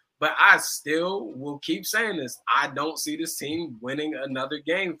on it. But I still will keep saying this. I don't see this team winning another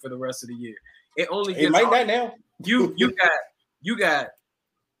game for the rest of the year. It only gets might not now. You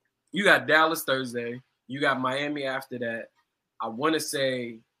got Dallas Thursday. You got Miami after that. I want to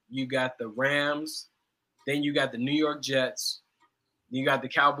say you got the Rams, then you got the New York Jets, you got the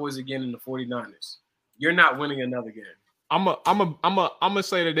Cowboys again and the 49ers. You're not winning another game. I'm gonna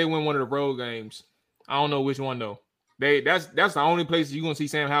say that they win one of the road games. I don't know which one though. That's the only place you're gonna see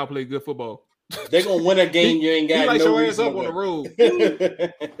Sam Howell play good football. They're gonna win a game you ain't got like no your reason ass up on the road.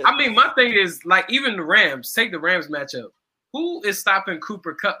 I mean, my thing is like even the Rams. Take the Rams matchup. Who is stopping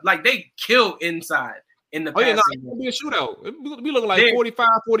Cooper Kupp? Like they kill inside. In the it's gonna be a shootout. It'll be looking like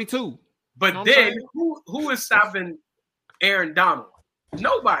 45-42. But then who is stopping Aaron Donald?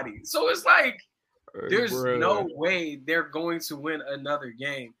 Nobody. So it's like there's no way they're going to win another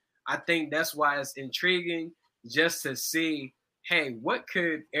game. I think that's why it's intriguing just to see, hey, what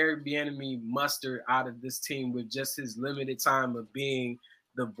could Eric Bieniemy muster out of this team with just his limited time of being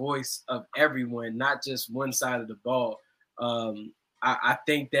the voice of everyone, not just one side of the ball. I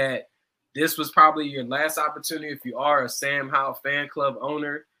think that this was probably your last opportunity if you are a Sam Howell fan club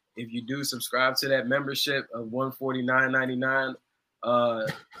owner. If you do subscribe to that membership of $149.99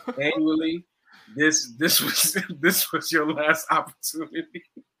 annually, this was your last opportunity.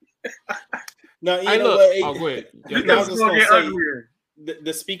 No, you know what? Go ahead. I was just gonna say,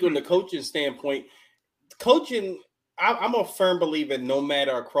 the speak on the coaching standpoint, coaching. I'm a firm believer, no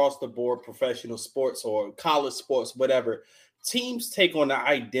matter across the board, professional sports or college sports, whatever, teams take on the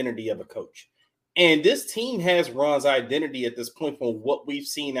identity of a coach. And this team has Ron's identity at this point from what we've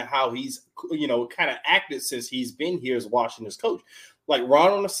seen and how he's, kind of acted since he's been here as Washington's coach. Like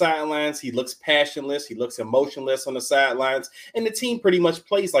Ron on the sidelines, he looks passionless, he looks emotionless on the sidelines, and the team pretty much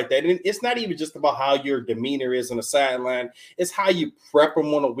plays like that. And it's not even just about how your demeanor is on the sideline, it's how you prep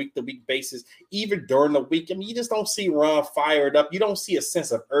them on a week-to-week basis, even during the week. I mean, you just don't see Ron fired up. You don't see a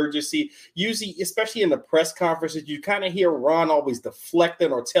sense of urgency. Usually, especially in the press conferences, you kind of hear Ron always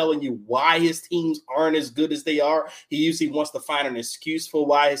deflecting or telling you why his teams aren't as good as they are. He usually wants to find an excuse for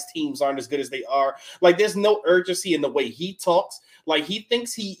why his teams aren't as good as they are. Like, there's no urgency in the way he talks. Like, he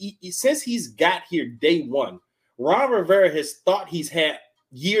thinks he since he's got here day one, Ron Rivera has thought he's had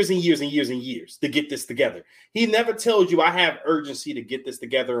years and years and years and years to get this together. He never tells you I have urgency to get this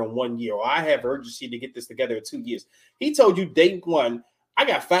together in 1 year, or I have urgency to get this together in 2 years. He told you day one, I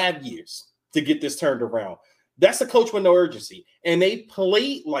got 5 years to get this turned around. That's a coach with no urgency. And they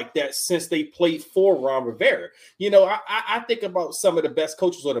played like that since they played for Ron Rivera. I think about some of the best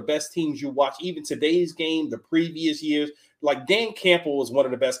coaches or the best teams you watch, even today's game, the previous years. Like Dan Campbell is one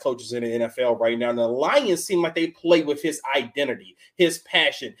of the best coaches in the NFL right now. And the Lions seem like they play with his identity, his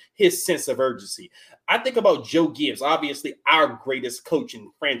passion, his sense of urgency. I think about Joe Gibbs, obviously our greatest coach in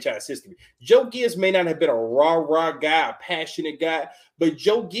franchise history. Joe Gibbs may not have been a rah-rah guy, a passionate guy, but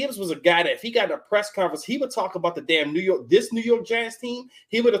Joe Gibbs was a guy that if he got in a press conference, he would talk about the damn New York Giants team.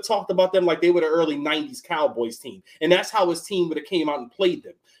 He would have talked about them like they were the early 90s Cowboys team. And that's how his team would have came out and played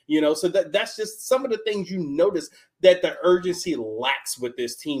them. So that's just some of the things you notice that the urgency lacks with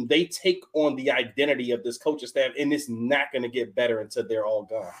this team. They take on the identity of this coaching staff, and it's not going to get better until they're all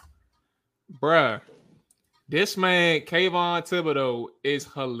gone. Bruh, this man, Kayvon Thibodeau, is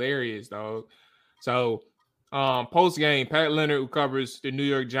hilarious, dog. So, post-game, Pat Leonard, who covers the New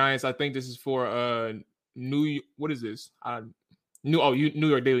York Giants, I think this is for New York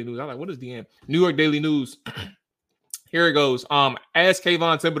Daily News. I'm like, what is DM? New York Daily News. Here it goes. Ask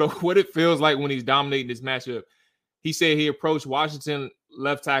Kayvon Thibodeau what it feels like when he's dominating this matchup. He said he approached Washington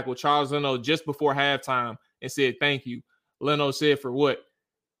left tackle Charles Leno just before halftime and said, "Thank you." Leno said, "For what?"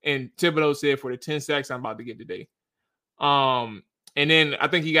 And Thibodeau said, "For the 10 sacks I'm about to get today." And then I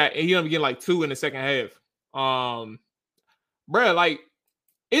think he ended up getting like 2 in the second half. Bruh, like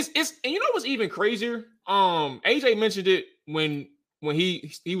it's and you know what's even crazier? AJ mentioned it when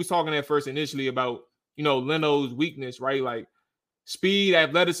he was talking at first initially about Leno's weakness, right? Like speed,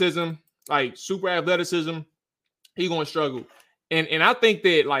 athleticism, like super athleticism, he gonna struggle. And I think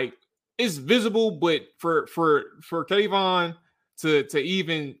that like it's visible, but for Kayvon to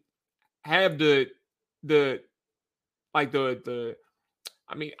even have the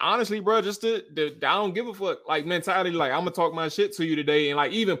I mean, honestly, bro, just the I don't give a fuck like mentality, like I'm gonna talk my shit to you today, and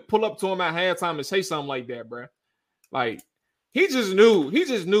like even pull up to him at halftime and say something like that, bro. Like he just knew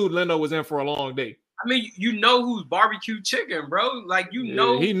Leno was in for a long day. I mean, who's barbecue chicken, bro. Like he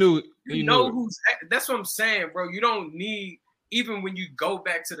knew who's. That's what I'm saying, bro. You don't need, even when you go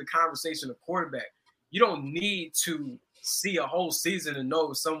back to the conversation of quarterback, you don't need to see a whole season to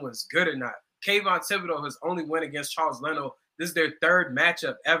know if someone's good or not. Kayvon Thibodeau has only went against Charles Leno. This is their third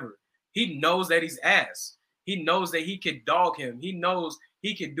matchup ever. He knows that he's ass. He knows that he can dog him. He knows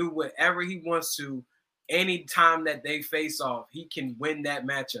he can do whatever he wants to. Any time that they face off, he can win that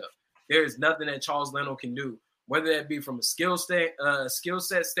matchup. There is nothing that Charles Leno can do, whether that be from a skill set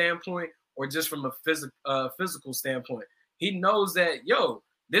standpoint or just from a physical standpoint. He knows that,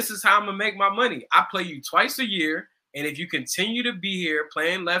 this is how I'm going to make my money. I play you twice a year, and if you continue to be here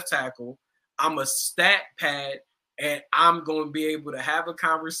playing left tackle, I'm a stat pad, and I'm going to be able to have a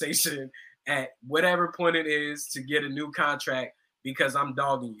conversation at whatever point it is to get a new contract because I'm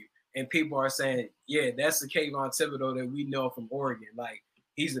dogging you. And people are saying, yeah, that's the Kayvon Thibodeau that we know from Oregon. Like,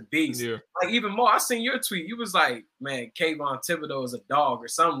 he's a beast. Yeah. Like, even more, I seen your tweet. You was like, man, Kayvon Thibodeau is a dog or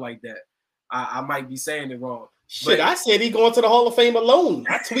something like that. I might be saying it wrong. Shit, I said he going to the Hall of Fame alone.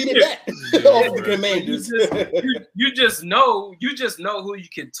 I tweeted that off the Commanders. You just know who you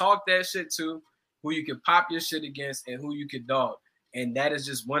can talk that shit to, who you can pop your shit against, and who you can dog. And that is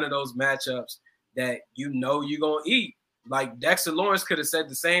just one of those matchups that you're going to eat. Like Dexter Lawrence could have said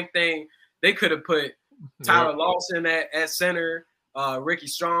the same thing. They could have put Tyler Lawson at center, Ricky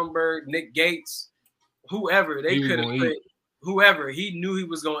Stromberg, Nick Gates, whoever. They could have put whoever. He knew he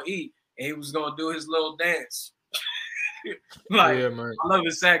was going to eat, and he was going to do his little dance. I love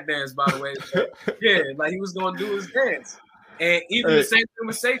his sack dance, by the way. Like he was going to do his dance. And even the same thing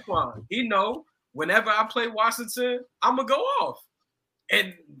with Saquon. He know whenever I play Washington, I'm going to go off.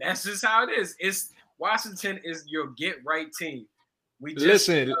 And that's just how it is. Washington is your get-right team. We just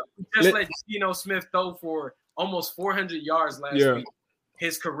let Geno Smith throw for almost 400 yards last week,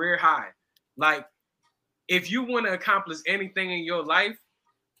 his career high. Like, if you want to accomplish anything in your life,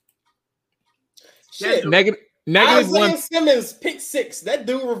 negative Isaiah Simmons pick 6. That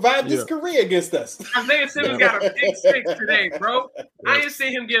dude revived his career against us. Isaiah Simmons got a pick 6 today, bro. I ain't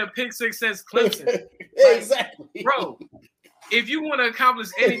seen him get a pick 6 since Clemson. Exactly, bro. If you want to accomplish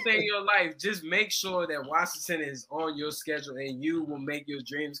anything in your life, just make sure that Washington is on your schedule, and you will make your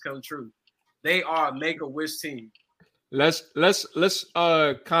dreams come true. They are a make-a-wish team. Let's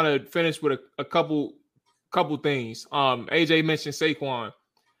kind of finish with a couple things. AJ mentioned Saquon,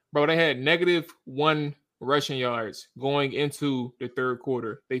 bro. They had -1 rushing yards going into the third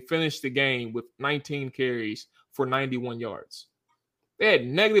quarter. They finished the game with 19 carries for 91 yards. They had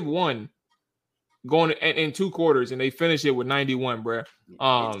 -1 going in 2 quarters, and they finished it with 91, bro.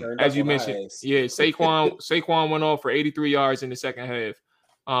 As you mentioned, Saquon went off for 83 yards in the second half,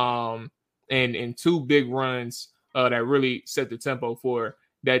 and 2 big runs that really set the tempo for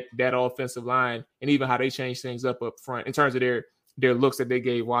that offensive line, and even how they changed things up front in terms of their looks that they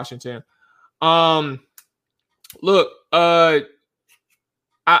gave Washington. Look, I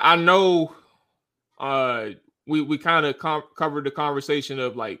know we kind of covered the conversation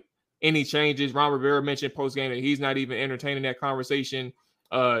of like any changes. Ron Rivera mentioned post-game that he's not even entertaining that conversation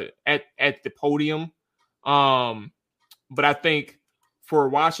at the podium. But I think for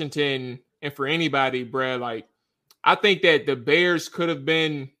Washington and for anybody, Brad, like I think that the Bears could have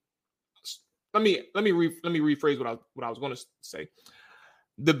been. Let me rephrase what I was going to say.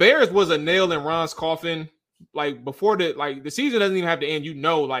 The Bears was a nail in Ron's coffin. Like before the season doesn't even have to end.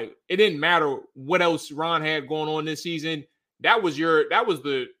 Like it didn't matter what else Ron had going on this season. That was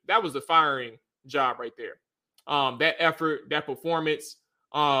the firing job right there. That effort, that performance,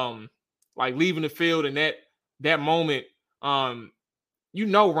 like leaving the field and that moment,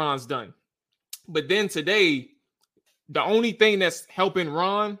 Ron's done. But then today, the only thing that's helping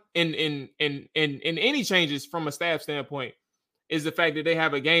Ron in any changes from a staff standpoint is the fact that they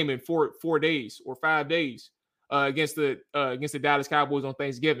have a game in 4 days or 5 days against the Dallas Cowboys on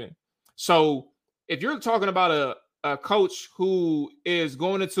Thanksgiving. So if you're talking about a coach who is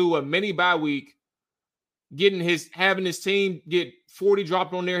going into a mini bye week, having his team get 40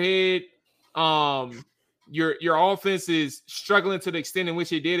 dropped on their head, your offense is struggling to the extent in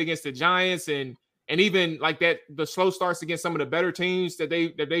which it did against the Giants, and even like that, the slow starts against some of the better teams that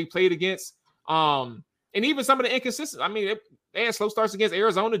they played against, and even some of the inconsistent. I mean, they had slow starts against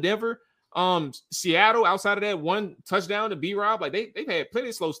Arizona, Denver, Seattle. Outside of that one touchdown to B-Rob, like they've had plenty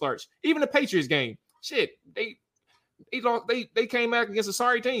of slow starts. Even the Patriots game, shit, they came back against a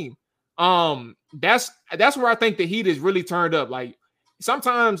sorry team. That's where I think the heat is really turned up. Like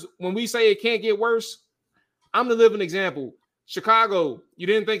sometimes when we say it can't get worse, I'm the living example. Chicago, you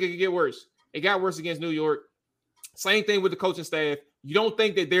didn't think it could get worse. It got worse against New York. Same thing with the coaching staff. You don't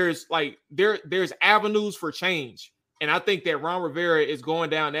think that there's avenues for change. And I think that Ron Rivera is going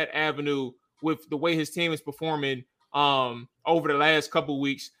down that avenue with the way his team is performing over the last couple of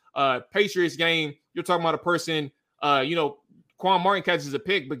weeks. Patriots game, you're talking about a person, Quan Martin catches a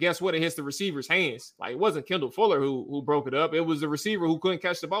pick, but guess what? It hits the receiver's hands. Like it wasn't Kendall Fuller who broke it up. It was the receiver who couldn't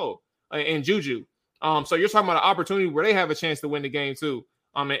catch the ball and Juju. So you're talking about an opportunity where they have a chance to win the game too.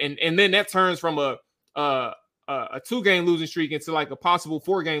 And then that turns from a 2-game losing streak into like a possible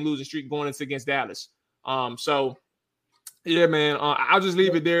 4-game losing streak going into against Dallas. So yeah, man, I'll just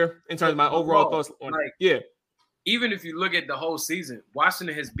leave it there in terms of my overall thoughts on it. Yeah. Even if you look at the whole season,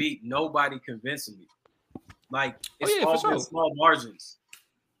 Washington has beat nobody convincingly. Like it's all been small margins.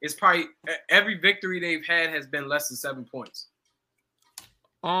 It's probably every victory they've had has been less than 7 points.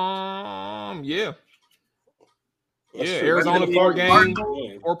 Yeah. Yeah, Arizona 4 games,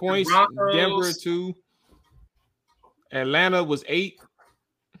 4 points. Denver 2. Atlanta was 8.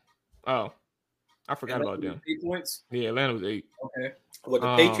 Oh, I forgot about them. 8 points. Yeah, Atlanta was 8. Okay. Well,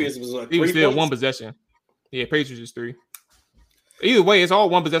 the Patriots was like 3 points. Still 1 possession. Yeah, Patriots is 3. Either way, it's all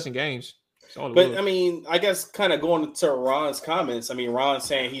 1 possession games. But I mean, I guess kind of going to Ron's comments. I mean, Ron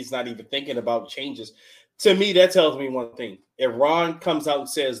saying he's not even thinking about changes. To me, that tells me one thing. If Ron comes out and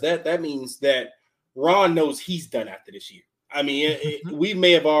says that means that Ron knows he's done after this year. I mean, we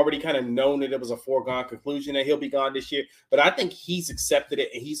may have already kind of known that it was a foregone conclusion that he'll be gone this year, but I think he's accepted it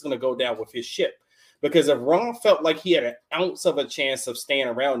and he's going to go down with his ship. Because if Ron felt like he had an ounce of a chance of staying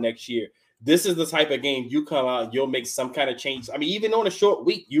around next year, this is the type of game you come out, you'll make some kind of change. I mean, even on a short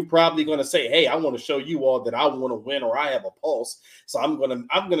week, you're probably going to say, hey, I want to show you all that I want to win or I have a pulse. So I'm going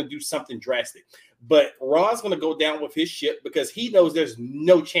to do something drastic. But Ron's going to go down with his ship because he knows there's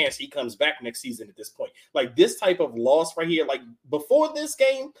no chance he comes back next season at this point. Like this type of loss right here, like before this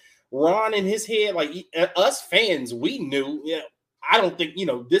game, Ron in his head, like us fans, we knew. Yeah, I don't think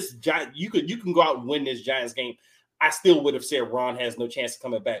this Giant. You can go out and win this Giants game. I still would have said Ron has no chance of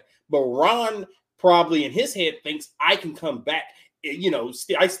coming back, but Ron probably in his head thinks I can come back.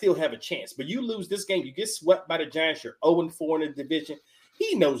 I still have a chance. But you lose this game, you get swept by the Giants. You're 0-4 in the division.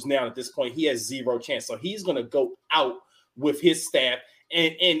 He knows now at this point he has zero chance, so he's going to go out with his staff,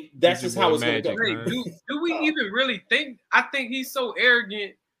 and that's just how it's going to go. Hey, do we even really think? I think he's so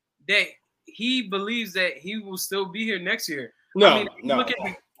arrogant that he believes that he will still be here next year.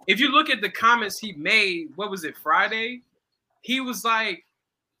 If you look at the comments he made, what was it, Friday? He was like,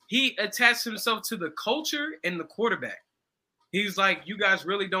 he attached himself to the culture and the quarterback. He's like, you guys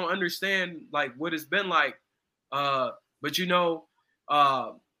really don't understand like what it's been like. But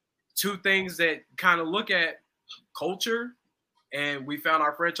two things that kind of look at culture, and we found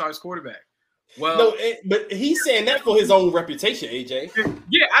our franchise quarterback. Well, no, but he's saying that for his own reputation, AJ.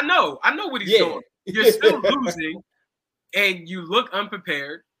 Yeah, I know what he's doing. You're still losing, and you look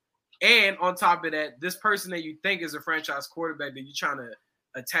unprepared. And on top of that, this person that you think is a franchise quarterback that you're trying to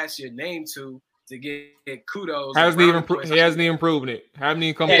attach your name to get kudos. He hasn't even proven it. Haven't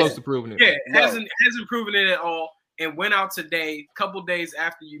even come close to proving it. Yeah, hasn't proven it at all. And went out today, a couple days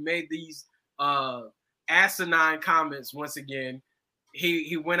after you made these asinine comments once again.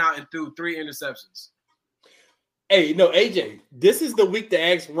 He went out and threw 3 interceptions. Hey, no, AJ, this is the week to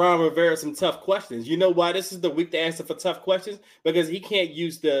ask Ron Rivera some tough questions. You know why this is the week to ask him for tough questions? Because he can't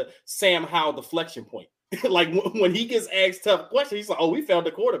use the Sam Howell deflection point. Like when he gets asked tough questions, he's like, "Oh, we found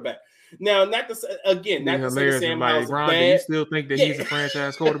the quarterback." Now, not to say Sam Howell's Ron, bad. do you still think that he's a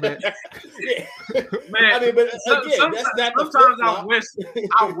franchise quarterback? Man, I mean, but again, that's not the sometimes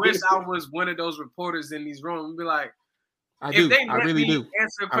I wish I was one of those reporters in these rooms and be like, I really do.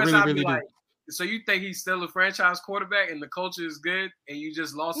 Answer a question, I'd be like, so you think he's still a franchise quarterback and the culture is good and you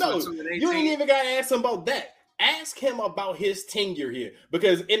just lost to 2-18? You ain't even got to ask him about that. Ask him about his tenure here,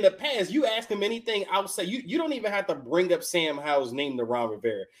 because in the past, you ask him anything outside. You don't even have to bring up Sam Howell's name to Ron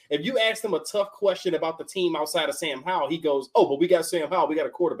Rivera. If you ask him a tough question about the team outside of Sam Howell, he goes, "Oh, but we got Sam Howell. We got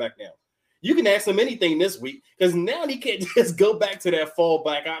a quarterback now." You can ask him anything this week, because now he can't just go back to that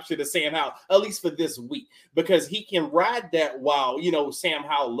fallback option to Sam Howell, at least for this week, because he can ride that while, Sam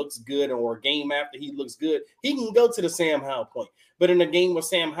Howell looks good, or a game after he looks good. He can go to the Sam Howell point. But in a game where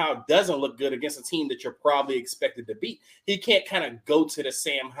Sam Howell doesn't look good against a team that you're probably expected to beat, he can't kind of go to the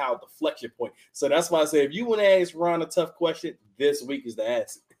Sam Howell deflection point. So that's why I say if you want to ask Ron a tough question, this week is the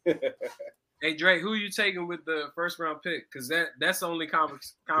ask. Hey, Dre, who are you taking with the first round pick? Because that's the only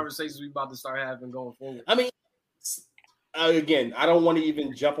conversations we about to start having going forward. I mean, again, I don't want to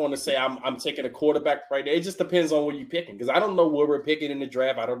even jump on to say I'm taking a quarterback right now. It just depends on where you're picking, because I don't know where we're picking in the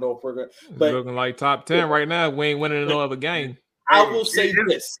draft. I don't know if we're going to. But looking like top 10 right now. We ain't winning no other game. I will say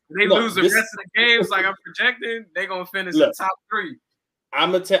this. They lose the rest of the games like I'm projecting, they're going to finish the top 3.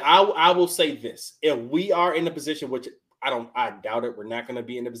 I will say this. If we are in a position, which I doubt it, we're not going to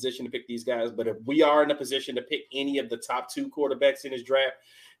be in a position to pick these guys, but if we are in a position to pick any of the top 2 quarterbacks in this draft,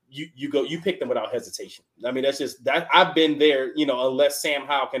 you pick them without hesitation. I mean, that's just that. I've been there, unless Sam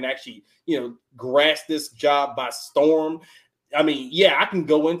Howell can actually, grasp this job by storm. I mean, yeah, I can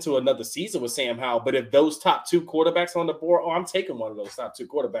go into another season with Sam Howell, but if those top 2 quarterbacks on the board, I'm taking one of those top 2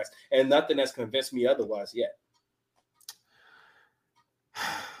 quarterbacks, and nothing has convinced me otherwise yet.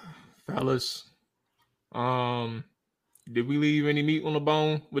 Fellas, did we leave any meat on the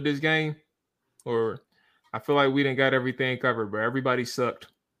bone with this game? Or I feel like we didn't got everything covered, but everybody sucked.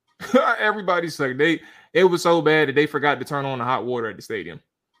 Everybody sucked. It was so bad that they forgot to turn on the hot water at the stadium.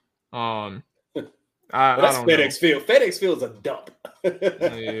 That's FedEx Field. FedEx Field is a dump.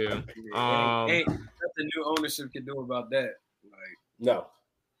 Yeah. Ain't nothing new ownership can do about that. Like, no.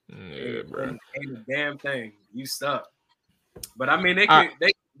 Yeah, bro. Ain't a damn thing. You suck. But I mean,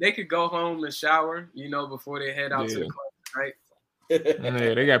 they could go home and shower, before they head out to the club, right?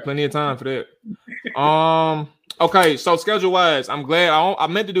 Yeah, they got plenty of time for that. Okay, so schedule wise, I'm glad I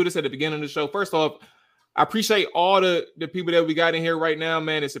meant to do this at the beginning of the show. First off, I appreciate all the people that we got in here right now,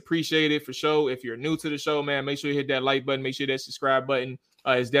 man. It's appreciated for sure. If you're new to the show, man, make sure you hit that like button. Make sure that subscribe button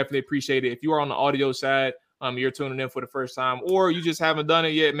is definitely appreciated. If you are on the audio side, you're tuning in for the first time, or you just haven't done it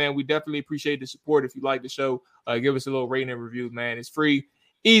yet, man, we definitely appreciate the support. If you like the show, give us a little rating and review, man. It's free.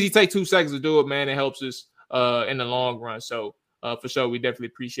 Easy, take 2 seconds to do it, man. It helps us in the long run. So for sure, we definitely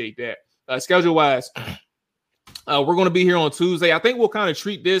appreciate that. Schedule-wise, we're going to be here on Tuesday. I think we'll kind of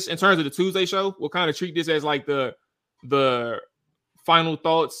treat this in terms of the Tuesday show. We'll kind of treat this as like the final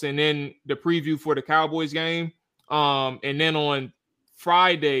thoughts, and then the preview for the Cowboys game. And then on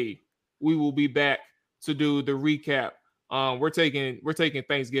Friday, we will be back to do the recap. We're taking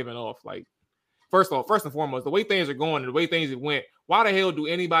Thanksgiving off. Like, first and foremost, the way things are going and the way things have went, why the hell do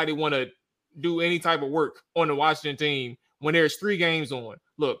anybody want to do any type of work on the Washington team when there's 3 games on?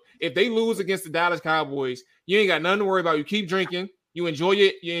 Look, if they lose against the Dallas Cowboys, you ain't got nothing to worry about. You keep drinking, you enjoy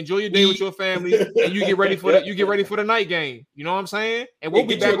your day with your family, and you get ready for the night game. You know what I'm saying? And we'll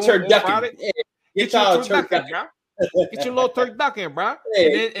be back on Friday. Get your little turkey duck in, bro.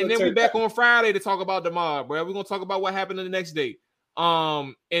 And then we back on Friday to talk about the mob, bro. We're gonna talk about what happened in the next day.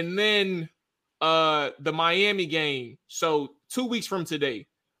 And then the Miami game. So 2 weeks from today,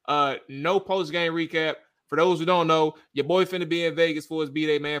 no post game recap. For those who don't know, your boy finna be in Vegas for his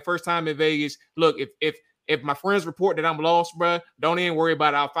B-Day, man. First time in Vegas. Look, if my friends report that I'm lost, bro, don't even worry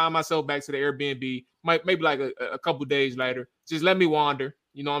about it. I'll find myself back to the Airbnb. Maybe like a couple days later. Just let me wander.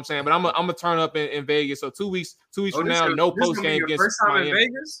 You know what I'm saying? But I'm gonna turn up in Vegas. So 2 weeks from now, no post game against first time Miami. In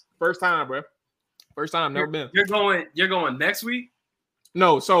Vegas? First time, bro. First time, never been. You're going next week?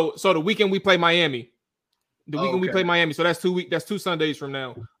 No, so the weekend we play Miami. We play Miami. So that's 2 weeks. That's 2 Sundays from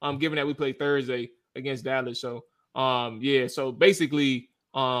now. Given that we play Thursday against Dallas. So so basically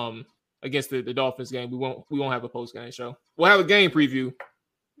against the Dolphins game, we won't have a post game show. We'll have a game preview.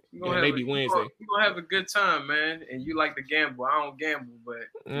 Maybe Wednesday. You're gonna have a good time, man. And you like to gamble. I don't gamble, but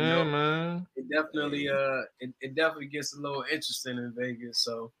man. It definitely it definitely gets a little interesting in Vegas.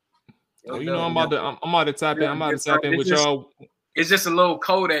 So I'm about to tap in. I'm about to tap in with y'all. It's just a little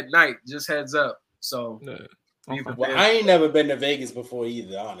cold at night. Just heads up. So okay. Well, I ain't never been to Vegas before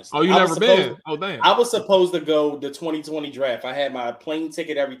either, honestly. Oh, you never been? Oh, damn. I was supposed to go the 2020 draft. I had my plane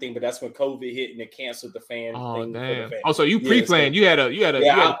ticket, everything, but that's when COVID hit and it canceled the fan thing. Damn. Oh, so you pre-planned? You had a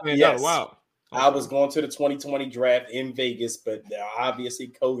yes. Wow. I was going to the 2020 draft in Vegas, but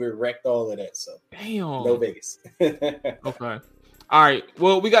obviously COVID wrecked all of that. So damn, no Vegas. Okay. All right.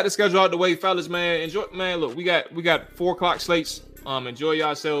 Well, we got the schedule out the way, fellas, man. Enjoy, man. Look, we got 4:00 slates. Enjoy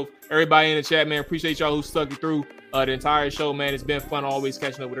yourself. Everybody in the chat, man. Appreciate y'all who stuck it through the entire show, man. It's been fun always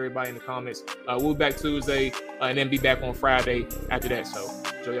catching up with everybody in the comments. We'll be back Tuesday and then be back on Friday after that. So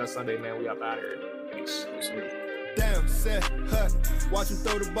enjoy your Sunday, man. We up out of here. Peace. Damn, set, hut, watch him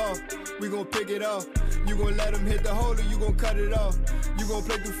throw the ball. We gon' pick it off. You gon' let him hit the hole or you gon' cut it off. You gon'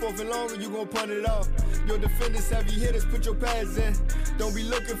 play through 4th and long or you gon' punt it off. Your defenders, heavy hitters, put your pads in. Don't be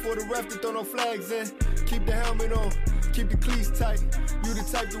looking for the ref to throw no flags in. Keep the helmet on, keep the cleats tight. You the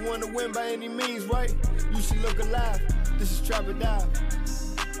type to want to win by any means, right? You should look alive. This is Trap or Dive.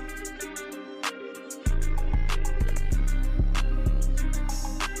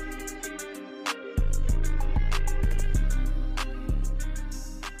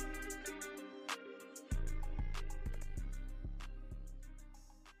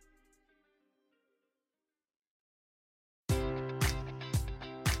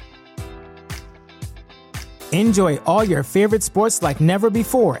 Enjoy all your favorite sports like never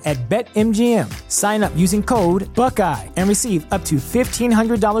before at BetMGM. Sign up using code Buckeye and receive up to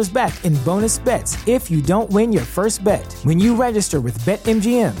 $1,500 back in bonus bets if you don't win your first bet. When you register with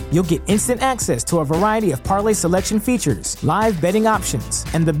BetMGM, you'll get instant access to a variety of parlay selection features, live betting options,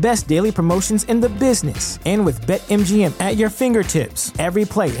 and the best daily promotions in the business. And with BetMGM at your fingertips, every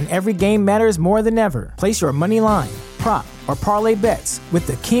play and every game matters more than ever. Place your money line, prop, or parlay bets with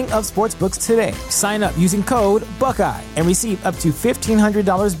the king of sportsbooks today. Sign up using code Buckeye and receive up to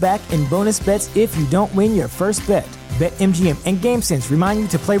 $1,500 back in bonus bets if you don't win your first bet. BetMGM and GameSense remind you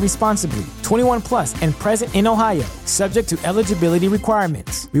to play responsibly. 21 plus and present in Ohio, subject to eligibility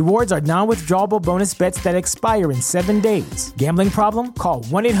requirements. Rewards are non-withdrawable bonus bets that expire in 7 days. Gambling problem? Call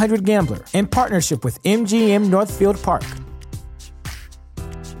 1-800-GAMBLER. In partnership with MGM Northfield Park.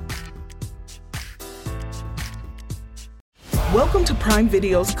 Welcome to Prime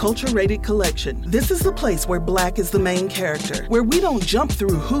Video's Culture-Rated Collection. This is the place where Black is the main character, where we don't jump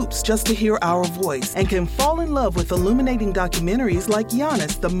through hoops just to hear our voice, and can fall in love with illuminating documentaries like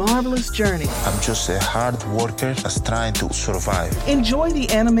Giannis, The Marvelous Journey. I'm just a hard worker that's trying to survive. Enjoy the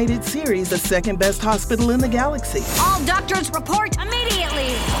animated series, The Second Best Hospital in the Galaxy. All doctors report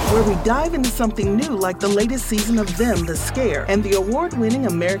immediately! Where we dive into something new like the latest season of Them, The Scare, and the award-winning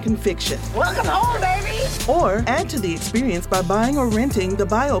American Fiction. Welcome home, baby! Legend. Or add to the experience by buying or renting the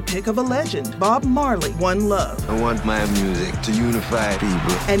biopic of a legend, Bob Marley, One Love. I want my music to unify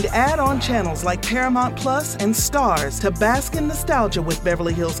people. And add on channels like Paramount Plus and Stars to bask in nostalgia with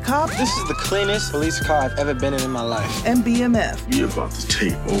Beverly Hills Cop. This is the cleanest police car I've ever been in my life. And BMF. You're about to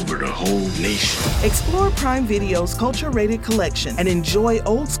take over the whole nation. Explore Prime Video's culture-rated collection and enjoy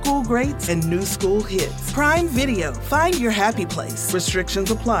old school greats and new school hits. Prime Video. Find your happy place.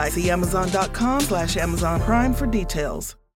 Restrictions apply. See Amazon.com/Amazon Prime for details.